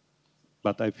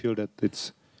 But I feel that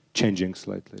it's changing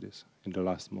slightly this in the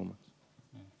last moment.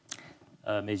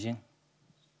 Meijin?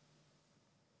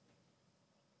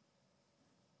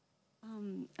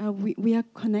 We are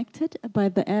connected by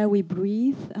the air we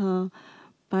breathe,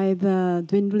 by the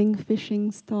dwindling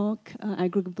fishing stock,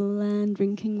 agricultural land,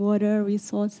 drinking water,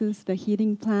 resources, the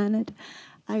heating planet.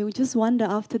 I would just wonder,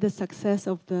 after the success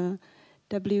of the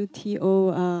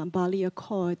WTO Bali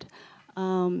Accord,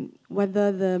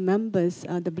 whether the members,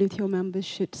 WTO members,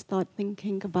 should start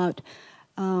thinking about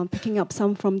picking up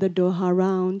some from the Doha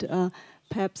round,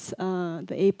 perhaps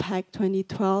the APEC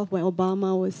 2012, where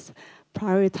Obama was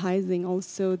prioritizing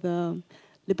also the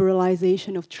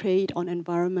liberalization of trade on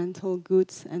environmental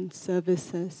goods and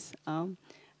services. I'm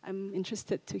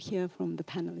interested to hear from the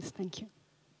panelists. Thank you.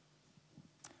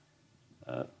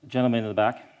 Gentleman in the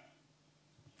back.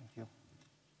 Thank you.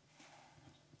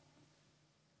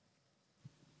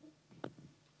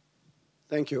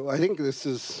 Thank you. I think this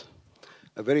is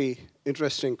a very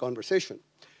interesting conversation.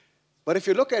 But if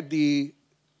you look at the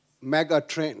mega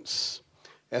trends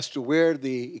as to where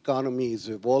the economy is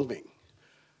evolving,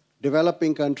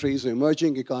 developing countries,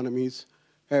 emerging economies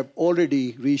have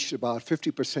already reached about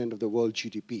 50% of the world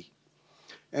GDP.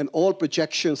 And all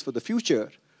projections for the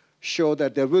future show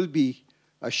that there will be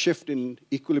a shift in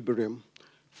equilibrium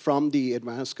from the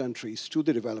advanced countries to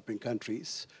the developing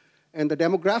countries. And the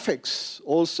demographics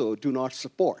also do not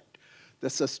support the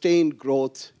sustained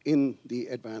growth in the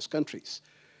advanced countries.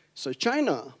 So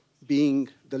China, being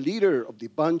the leader of the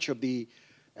bunch of the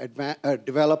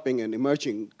developing and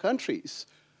emerging countries,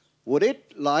 would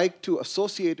it like to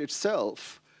associate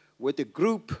itself with a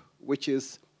group which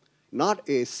is not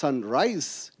a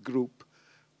sunrise group,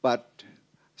 but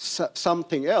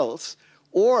something else?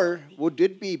 Or would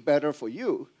it be better for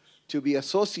you to be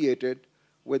associated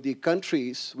with the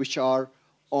countries which are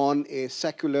on a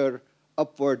secular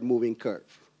upward moving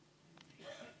curve?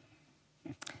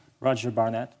 Roger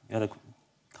Barnett, you had a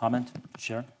comment,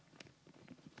 share?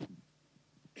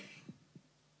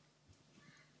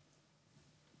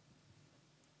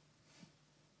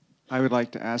 I would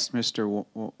like to ask Mr.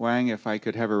 Wang if I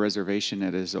could have a reservation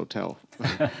at his hotel.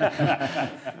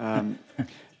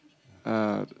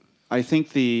 I think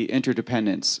the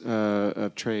interdependence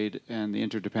of trade and the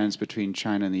interdependence between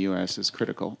China and the US is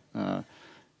critical.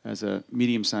 As a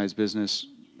medium-sized business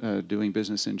doing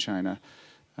business in China,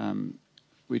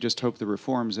 we just hope the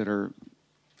reforms that are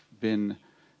been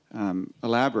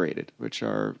elaborated, which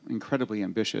are incredibly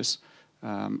ambitious,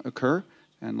 occur,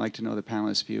 and like to know the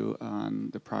panelists' view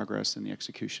on the progress and the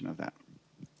execution of that.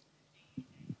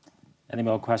 Any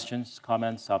more questions,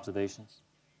 comments, observations?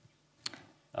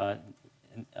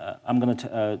 I'm going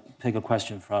to take a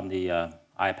question from the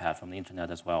iPad, from the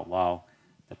internet as well, while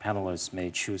the panelists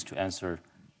may choose to answer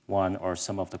one or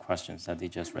some of the questions that they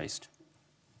just raised.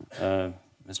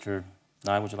 Mr.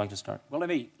 Nye, would you like to start? Well,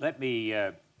 let me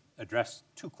address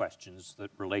two questions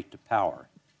that relate to power.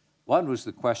 One was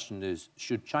the question is,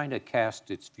 should China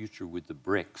cast its future with the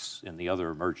BRICS and the other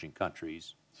emerging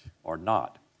countries or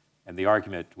not? And the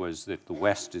argument was that the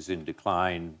West is in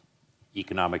decline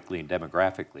economically and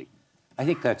demographically. I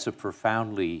think that's a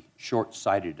profoundly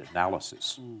short-sighted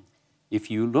analysis. If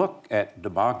you look at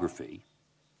demography,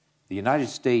 the United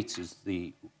States is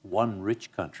the one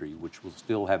rich country which will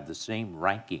still have the same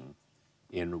ranking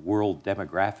in world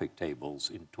demographic tables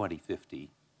in 2050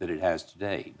 that it has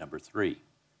today, number 3.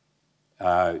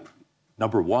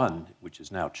 Number 1, which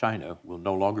is now China, will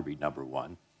no longer be number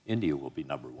 1. India will be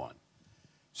number 1.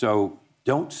 So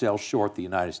don't sell short the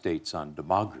United States on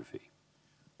demography.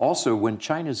 Also, when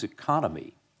China's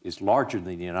economy is larger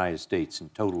than the United States in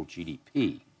total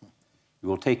GDP, it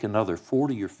will take another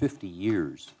 40 or 50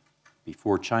 years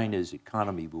before China's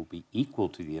economy will be equal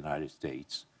to the United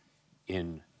States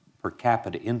in per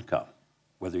capita income,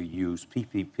 whether you use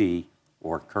PPP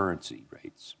or currency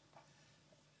rates.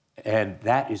 And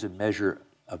that is a measure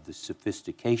of the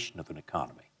sophistication of an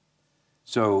economy.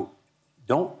 So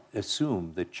don't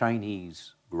assume that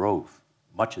Chinese growth,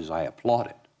 much as I applaud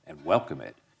it and welcome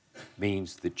it,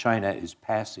 means that China is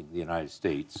passing the United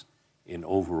States in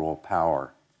overall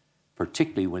power,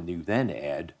 particularly when you then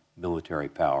add military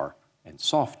power and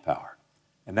soft power.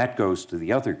 And that goes to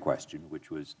the other question, which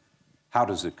was, how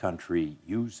does a country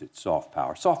use its soft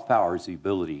power? Soft power is the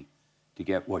ability to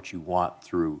get what you want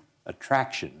through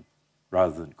attraction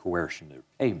rather than coercion or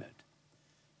payment.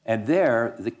 And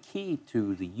there, the key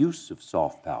to the use of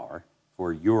soft power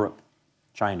for Europe,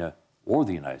 China, or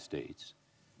the United States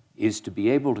is to be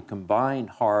able to combine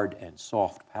hard and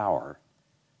soft power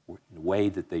in a way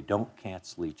that they don't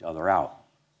cancel each other out.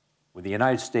 When the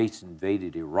United States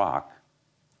invaded Iraq,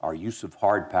 our use of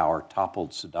hard power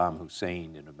toppled Saddam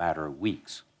Hussein in a matter of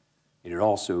weeks. And it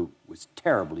also was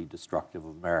terribly destructive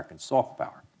of American soft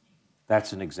power.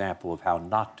 That's an example of how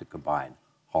not to combine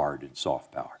hard and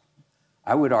soft power.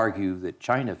 I would argue that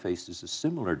China faces a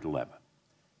similar dilemma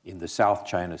in the South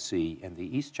China Sea and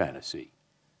the East China Sea.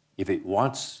 If it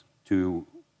wants to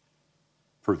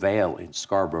prevail in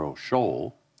Scarborough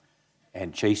Shoal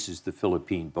and chases the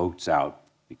Philippine boats out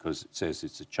because it says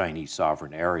it's a Chinese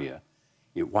sovereign area,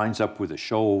 it winds up with a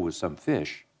shoal with some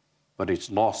fish, but it's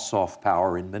lost soft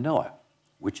power in Manila,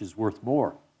 which is worth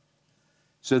more.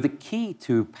 So the key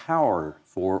to power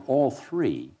for all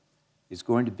three is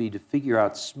going to be to figure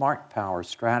out smart power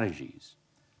strategies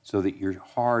so that your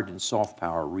hard and soft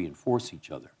power reinforce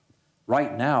each other.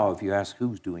 Right now, if you ask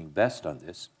who's doing best on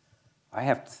this, I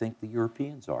have to think the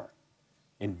Europeans are.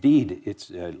 Indeed, it's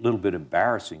a little bit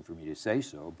embarrassing for me to say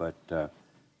so, but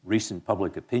recent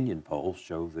public opinion polls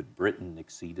show that Britain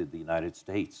exceeded the United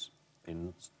States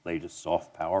in latest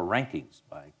soft power rankings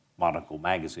by Monocle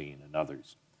magazine and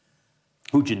others.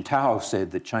 Hu Jintao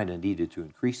said that China needed to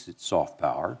increase its soft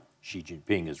power. Xi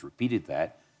Jinping has repeated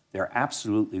that. They're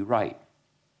absolutely right.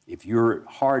 If your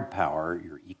hard power,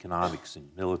 your economics and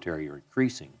military are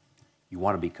increasing, you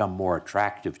want to become more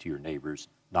attractive to your neighbors,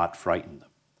 not frighten them.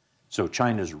 So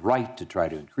China's right to try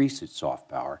to increase its soft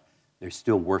power. They're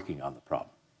still working on the problem.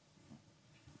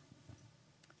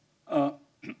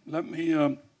 Let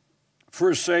me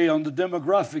first say on the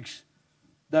demographics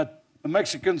that the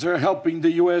Mexicans are helping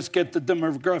the U.S. get the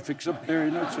demographics up there,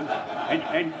 you know.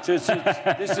 So,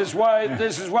 this is why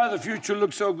the future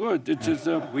looks so good. It's just,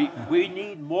 we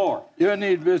need more. You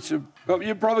need it's,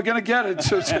 you're probably going to get it.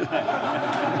 So,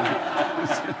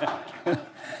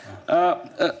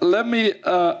 let me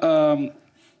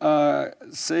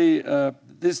say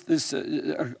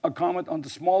a comment on the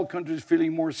small countries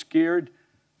feeling more scared,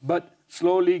 but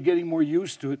slowly getting more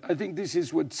used to it. I think this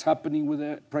is what's happening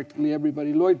with practically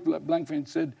everybody. Lloyd Blankfein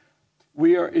said,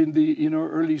 we are in the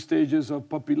early stages of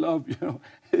puppy love.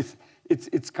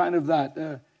 It's kind of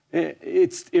that.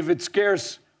 If it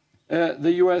scares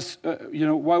the U.S.,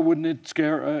 why wouldn't it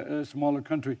scare a smaller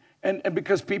country? And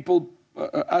because people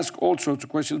ask all sorts of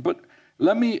questions. But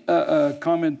let me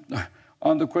comment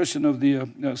on the question of the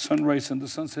sunrise and the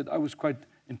sunset. I was quite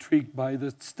intrigued by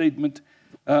the statement.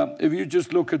 If you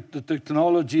just look at the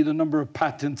technology, the number of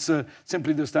patents,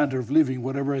 simply the standard of living,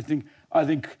 whatever, I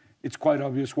think it's quite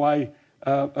obvious why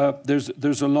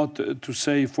there's a lot to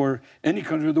say for any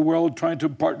country of the world trying to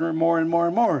partner more and more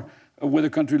and more with a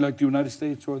country like the United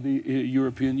States or the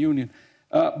European Union.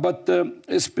 But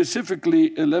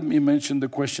specifically, let me mention the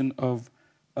question of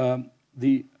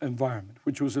the environment,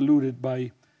 which was alluded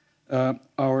by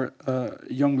our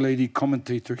young lady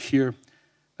commentator here.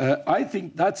 I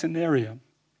think that's an area,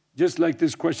 just like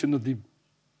this question of the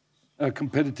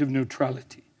competitive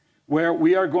neutrality, where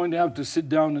we are going to have to sit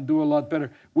down and do a lot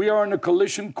better. We are on a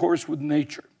collision course with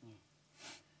nature.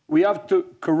 We have to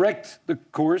correct the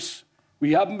course.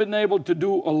 We haven't been able to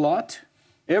do a lot.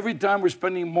 Every time we're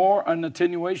spending more on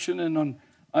attenuation and on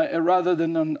rather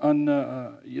than on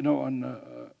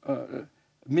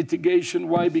mitigation.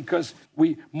 Why? Because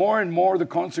more and more the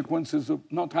consequences of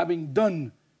not having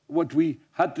done what we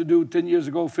had to do 10 years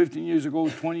ago, 15 years ago,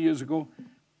 20 years ago.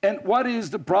 And what is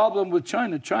the problem with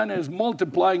China? China is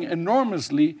multiplying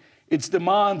enormously its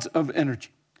demands of energy.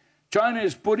 China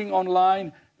is putting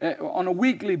online, on a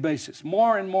weekly basis,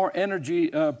 more and more energy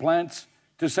plants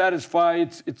to satisfy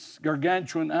its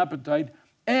gargantuan appetite.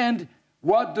 And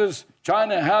what does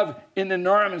China have in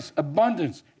enormous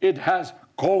abundance? It has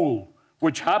coal,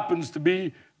 which happens to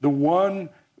be the one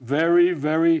very,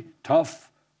 very tough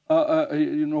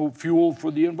fuel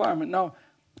for the environment. Now,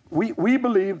 we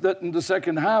believe that in the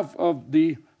second half of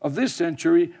this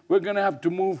century, we're going to have to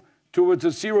move towards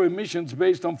a zero emissions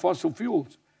based on fossil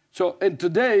fuels. So, and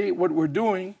today, what we're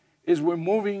doing is we're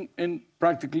moving in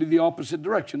practically the opposite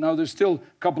direction. Now, there's still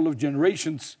a couple of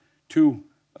generations to,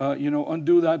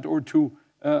 undo that or to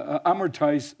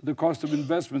amortize the cost of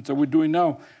investments that we're doing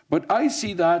now. But I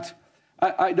see that.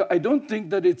 I don't think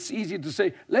that it's easy to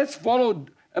say, let's follow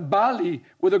Bali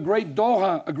with a great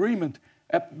Doha agreement.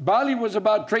 Bali was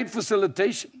about trade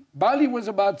facilitation. Bali was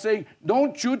about saying,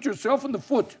 don't shoot yourself in the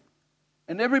foot.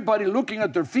 And everybody looking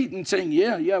at their feet and saying,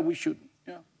 yeah, we should.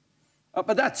 Yeah.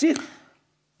 But that's it.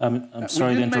 I'm sorry to interrupt you.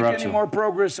 We didn't make any more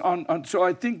progress on. So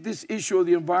I think this issue of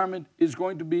the environment is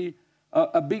going to be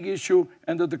a big issue,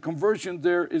 and that the conversion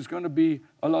there is going to be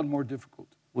a lot more difficult.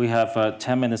 We have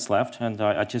 10 minutes left, and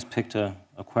I just picked a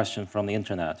a question from the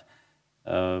internet.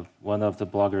 One of the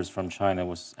bloggers from China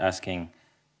was asking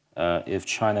if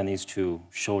China needs to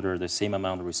shoulder the same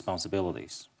amount of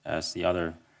responsibilities as the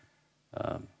other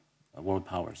world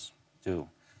powers do.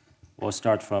 We'll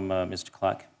start from Mr.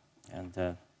 Clegg and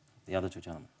the other two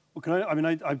gentlemen.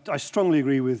 Well, I strongly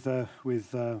agree with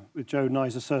Joe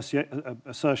Nye's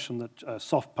assertion that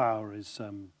soft power has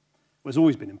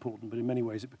always been important, but in many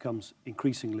ways it becomes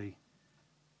increasingly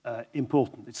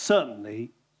important. It's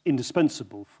certainly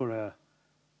indispensable for a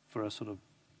sort of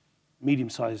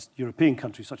medium-sized European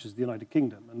country such as the United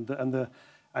Kingdom.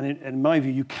 And in my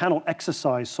view, you cannot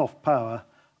exercise soft power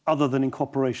other than in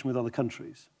cooperation with other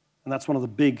countries. And that's one of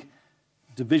the big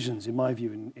divisions, in my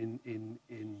view,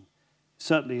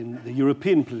 certainly in the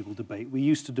European political debate. We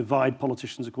used to divide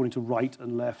politicians according to right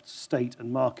and left, state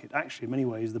and market. Actually, in many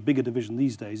ways, the bigger division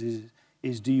these days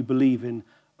is do you believe in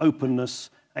openness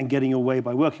and getting your way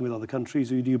by working with other countries,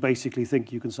 or do you basically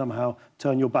think you can somehow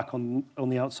turn your back on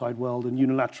the outside world and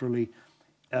unilaterally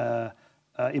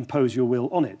impose your will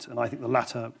on it? And I think the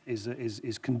latter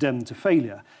is condemned to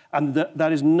failure. And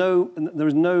there is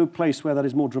no place where that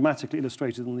is more dramatically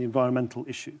illustrated than the environmental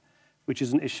issue, which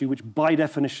is an issue which, by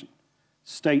definition,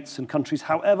 states and countries,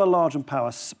 however large and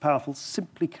powerful,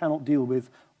 simply cannot deal with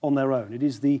on their own. It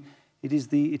is the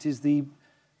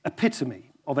epitome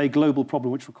of a global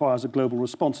problem which requires a global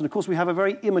response. And of course, we have a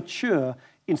very immature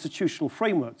institutional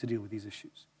framework to deal with these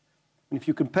issues. And if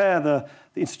you compare the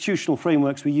institutional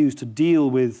frameworks we use to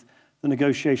deal with the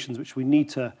negotiations which we need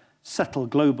to settle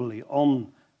globally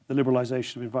on the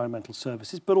liberalization of environmental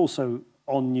services, but also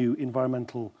on new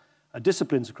environmental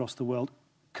disciplines across the world,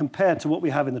 compared to what we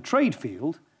have in the trade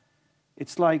field,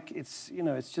 it's like it's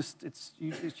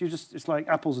like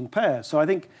apples and pears. So I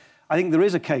think there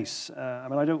is a case.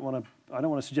 I don't want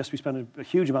to suggest we spend a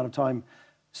huge amount of time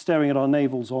staring at our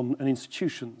navels on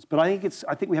institutions, but I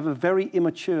think we have a very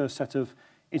immature set of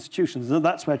institutions, and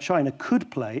that's where China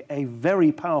could play a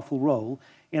very powerful role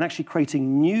in actually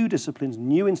creating new disciplines,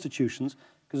 new institutions.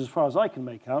 Because as far as I can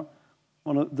make out,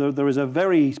 there is a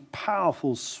very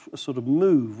powerful sort of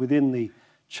move within the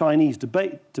Chinese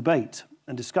debate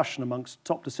and discussion amongst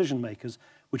top decision makers,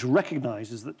 which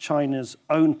recognizes that China's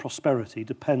own prosperity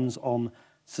depends on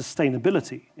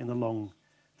sustainability in the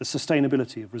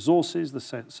sustainability of resources, the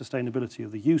sustainability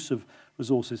of the use of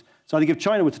resources. So I think if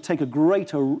China were to take a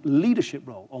greater leadership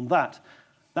role on that,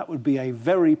 that would be a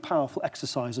very powerful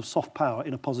exercise of soft power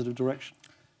in a positive direction.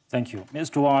 Thank you.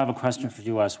 Mr. Wang, I have a question for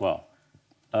you as well.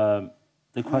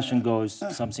 The question goes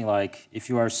something like, if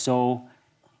you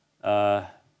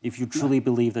truly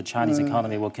believe the Chinese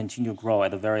economy will continue to grow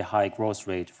at a very high growth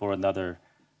rate for another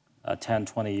 10,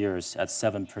 20 years at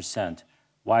 7%,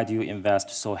 why do you invest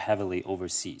so heavily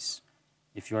overseas?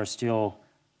 If you are still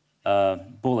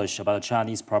bullish about the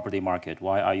Chinese property market,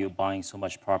 why are you buying so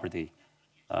much property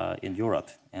in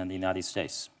Europe and the United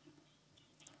States?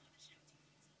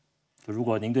 就如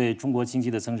果您对中国经济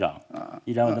的增长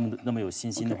依然有那么有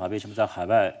信心的话，为什么在海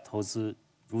外投资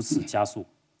如此加速？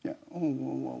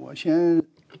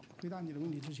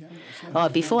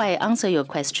 Before I answer your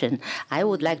question, I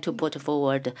would like to put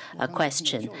forward a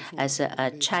question as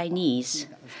a Chinese.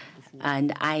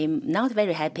 And I'm not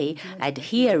very happy at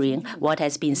hearing what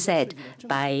has been said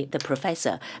by the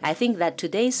professor. I think that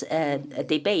today's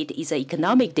debate is an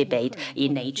economic debate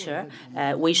in nature.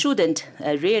 We shouldn't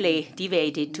really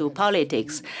deviate it to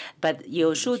politics, but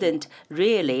you shouldn't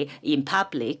really, in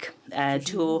public,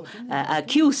 to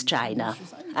accuse China.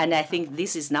 And I think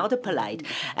this is not polite.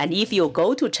 And if you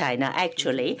go to China,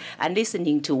 actually, and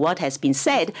listening to what has been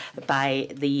said by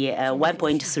the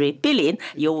 1.3 billion,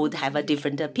 you would have a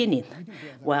different opinion.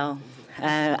 Well,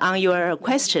 on your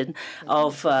question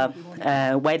of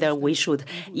whether we should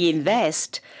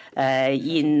invest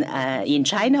in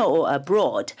China or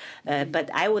abroad, but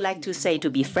I would like to say, to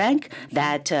be frank,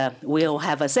 that we'll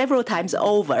have several times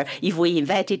over if we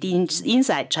invested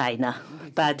inside China.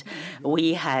 But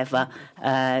we have a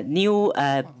new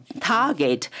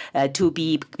target to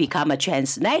become a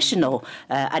transnational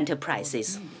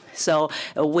enterprises. So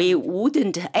we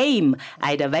wouldn't aim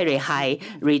at a very high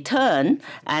return,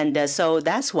 and so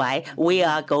that's why we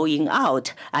are going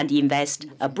out and invest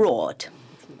abroad.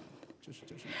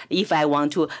 If I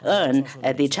want to earn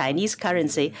the Chinese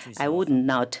currency, I would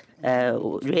not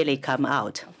really come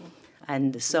out.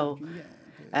 And so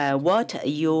what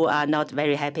you are not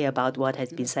very happy about what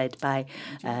has been said by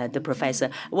the professor.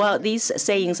 Well, these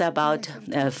sayings about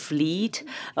fleet,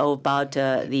 about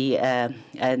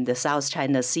the South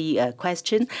China Sea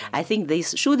question, I think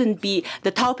this shouldn't be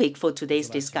the topic for today's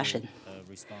discussion.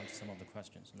 respond to some of the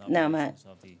questions. 那么，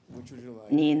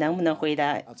你能不能回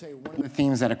答 I'll tell you one of the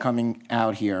themes that are coming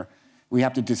out here. We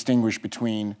have to distinguish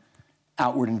between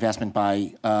outward investment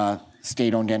by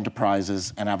state-owned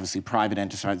enterprises and obviously private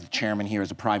enterprises. The chairman here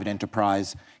is a private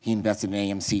enterprise. He invested in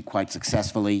AMC quite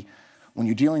successfully. When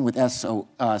you're dealing with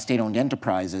state-owned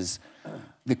enterprises,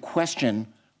 the question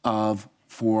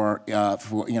for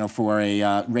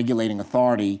a regulating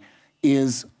authority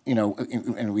is,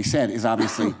 and we said, is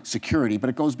obviously security, but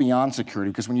it goes beyond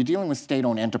security, because when you're dealing with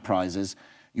state-owned enterprises,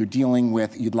 you're dealing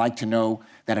with, you'd like to know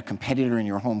that a competitor in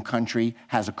your home country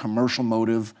has a commercial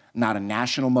motive, not a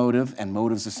national motive, and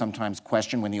motives are sometimes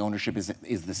questioned when the ownership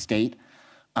is the state.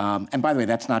 And by the way,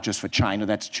 that's not just for China,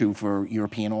 that's true for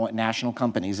European or national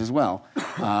companies as well,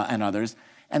 and others.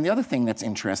 And the other thing that's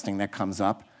interesting that comes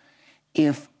up,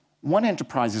 if one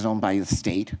enterprise is owned by the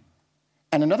state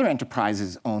and another enterprise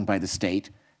is owned by the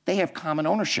state, they have common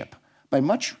ownership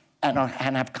and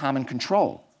have common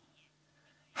control.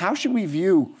 How should we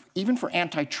view, even for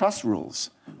antitrust rules,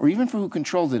 or even for who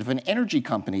controls it, if an energy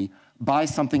company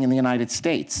buys something in the United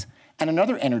States and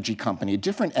another energy company, a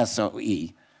different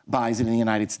SOE, buys it in the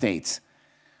United States?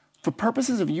 For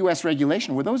purposes of US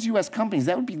regulation, were those US companies,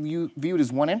 that would be viewed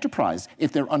as one enterprise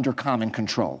if they're under common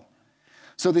control.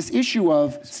 So this issue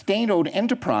of state-owned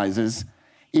enterprises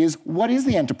is, what is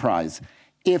the enterprise?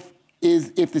 If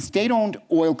the state-owned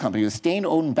oil company, the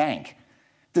state-owned bank,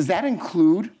 does that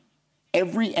include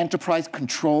every enterprise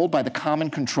controlled by the common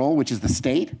control, which is the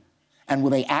state? And will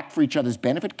they act for each other's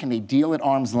benefit? Can they deal at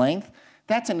arm's length?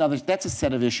 That's a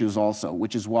set of issues also,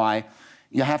 which is why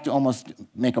you have to almost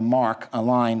make a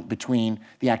line between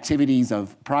the activities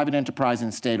of private enterprise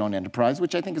and state-owned enterprise,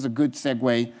 which I think is a good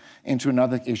segue into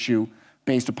another issue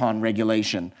based upon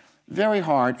regulation. Very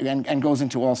hard, and goes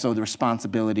into also the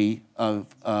responsibility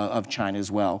of China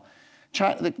as well.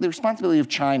 The responsibility of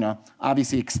China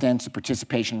obviously extends to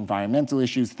participation in environmental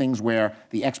issues, things where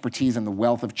the expertise and the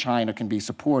wealth of China can be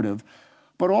supportive,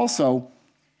 but also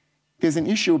there's an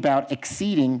issue about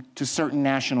acceding to certain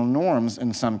national norms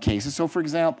in some cases. So for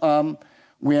example,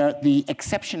 where the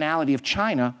exceptionality of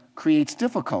China creates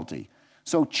difficulty.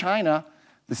 So China,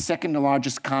 the second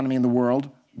largest economy in the world,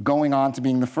 going on to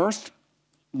being the first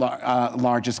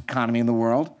largest economy in the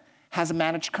world, has a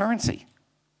managed currency.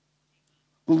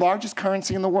 The largest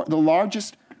currency in the world, the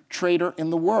largest trader in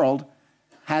the world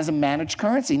has a managed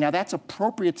currency. Now that's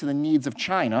appropriate to the needs of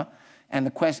China, and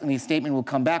the statement will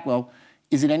come back, well,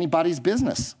 is it anybody's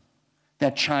business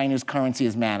that China's currency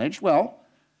is managed? Well,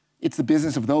 it's the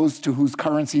business of those to whose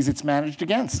currencies it's managed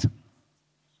against.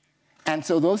 And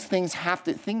so those things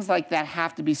things like that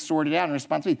have to be sorted out and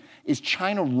responsibility. Is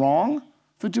China wrong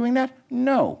for doing that?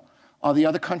 No. Are the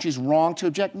other countries wrong to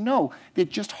object? No. They're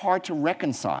just hard to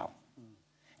reconcile.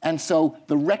 And so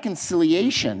the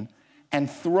reconciliation and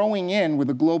throwing in with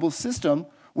a global system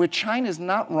where China is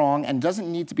not wrong and doesn't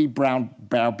need to be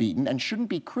browbeaten and shouldn't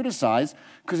be criticized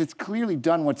because it's clearly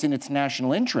done what's in its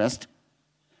national interest.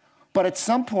 But at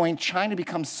some point, China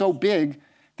becomes so big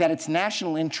that its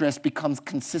national interest becomes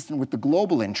consistent with the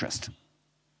global interest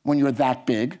when you're that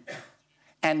big.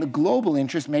 And the global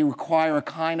interest may require a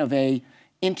kind of a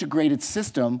integrated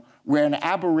system where an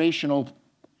aberrational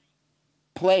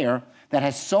player that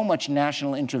has so much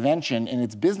national intervention in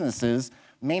its businesses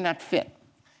may not fit.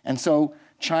 And so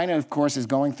China, of course, is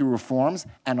going through reforms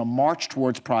and a march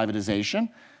towards privatization.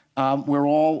 We're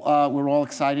all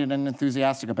excited and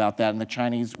enthusiastic about that, and the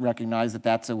Chinese recognize that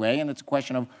that's a way, and it's a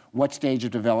question of what stage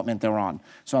of development they're on.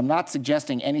 So I'm not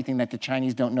suggesting anything that the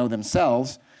Chinese don't know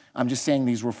themselves. I'm just saying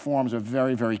these reforms are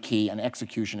very, very key, and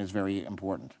execution is very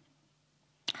important.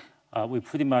 We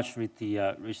pretty much reached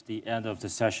the end of the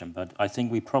session, but I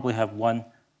think we probably have 1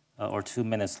 or 2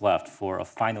 minutes left for a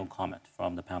final comment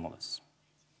from the panelists.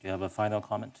 Do you have a final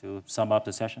comment to sum up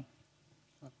the session?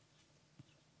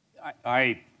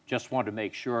 I just want to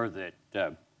make sure that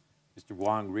Mr.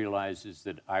 Wang realizes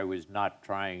that I was not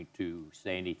trying to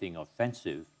say anything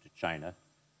offensive to China.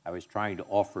 I was trying to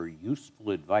offer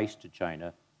useful advice to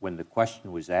China when the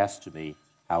question was asked to me,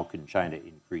 how can China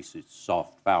increase its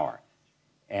soft power?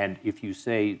 And if you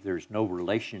say there's no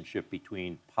relationship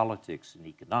between politics and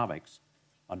economics,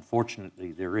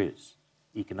 unfortunately there is.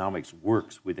 Economics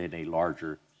works within a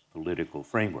larger political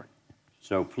framework.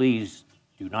 So please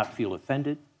do not feel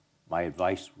offended. My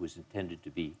advice was intended to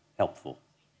be helpful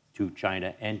to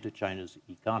China and to China's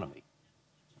economy.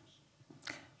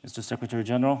 Mr. Secretary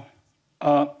General?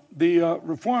 The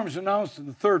reforms announced in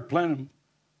the third plenum,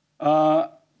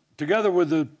 together with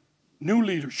the new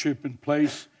leadership in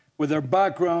place, with their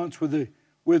backgrounds, with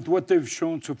what they've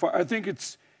shown so far, I think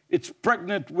it's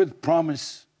pregnant with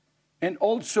promise, and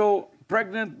also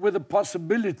pregnant with the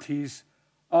possibilities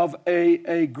of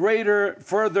a greater,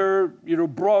 further,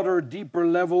 broader, deeper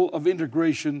level of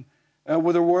integration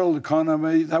with the world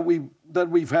economy that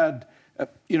we've had,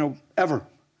 ever.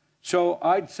 So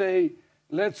I'd say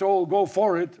let's all go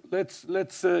for it.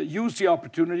 Let's use the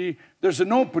opportunity. There's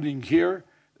an opening here.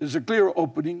 There's a clear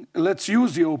opening. Let's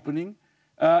use the opening.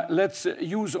 Let's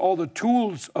use all the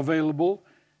tools available.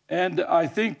 And I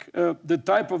think the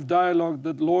type of dialogue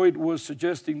that Lloyd was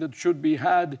suggesting that should be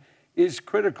had is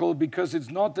critical, because it's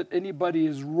not that anybody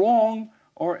is wrong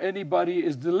or anybody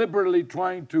is deliberately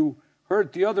trying to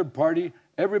hurt the other party.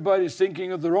 Everybody's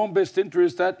thinking of their own best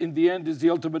interest. That, in the end, is the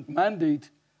ultimate mandate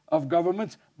of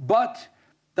governments. But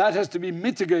that has to be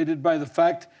mitigated by the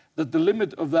fact that the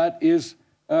limit of that is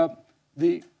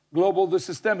the global, the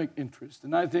systemic interest.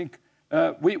 And I think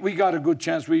we got a good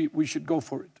chance. We should go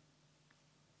for it.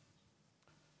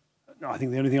 No, I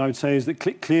think the only thing I would say is that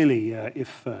clearly,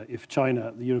 if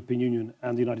China, the European Union,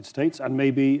 and the United States, and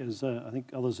maybe, as I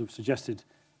think others have suggested,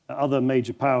 other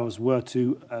major powers were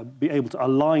to be able to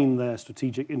align their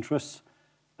strategic interests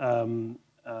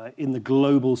in the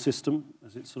global system,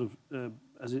 as it's sort of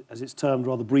as it's termed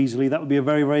rather breezily, that would be a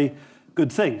very, very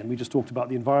good thing. And we just talked about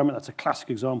the environment. That's a classic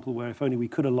example where if only we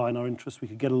could align our interests, we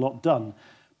could get a lot done.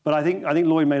 But I think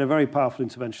Lloyd made a very powerful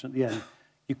intervention at the end.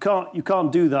 You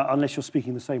can't do that unless you're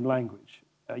speaking the same language.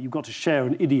 You've got to share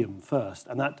an idiom first,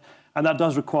 and that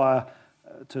does require,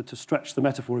 to stretch the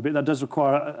metaphor a bit, that does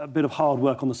require a bit of hard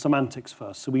work on the semantics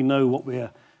first, so we know that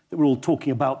we're all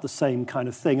talking about the same kind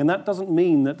of thing. And that doesn't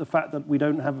mean that the fact that we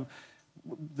don't have,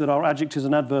 that our adjectives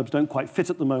and adverbs don't quite fit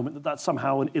at the moment, that's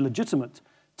somehow an illegitimate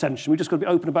tension. We've just got to be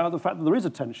open about the fact that there is a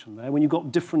tension there. When you've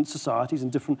got different societies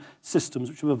and different systems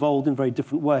which have evolved in very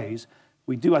different ways,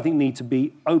 we do, I think, need to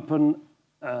be open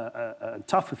and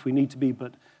tough if we need to be,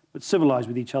 but civilized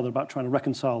with each other about trying to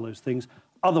reconcile those things.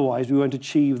 Otherwise, we won't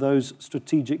achieve those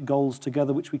strategic goals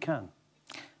together, which we can.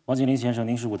 王健林先生，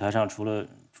您是舞台上除了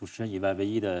主持人以外唯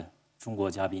一的中国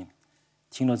嘉宾。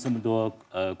听了这么多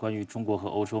关于中国和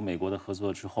欧洲、美国的合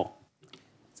作之后，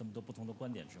这么多不同的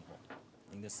观点之后，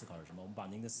您的思考是什么？我们把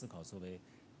您的思考作为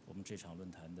我们这场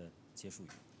论坛的结束语。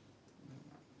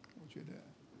我觉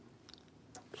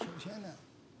得，首先呢。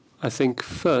 I think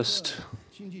first,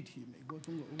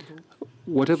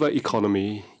 whatever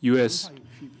economy, US,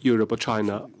 Europe or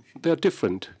China, they are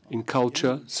different in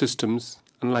culture, systems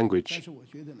and language.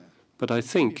 But I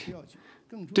think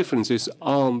differences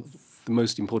aren't the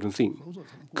most important thing.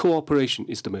 Cooperation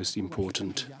is the most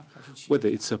important. Whether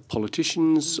it's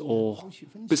politicians or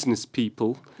business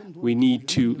people, we need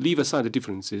to leave aside the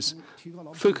differences,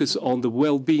 focus on the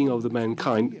well-being of the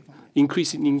mankind,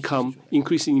 increasing income,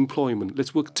 increasing employment.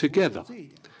 Let's work together.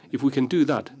 If we can do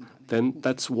that, then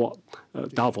that's what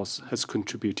Davos has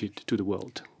contributed to the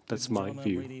world. That's my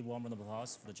view. Really warm round of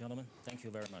applause for the gentleman. Thank you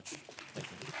very much. Thank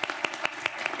you.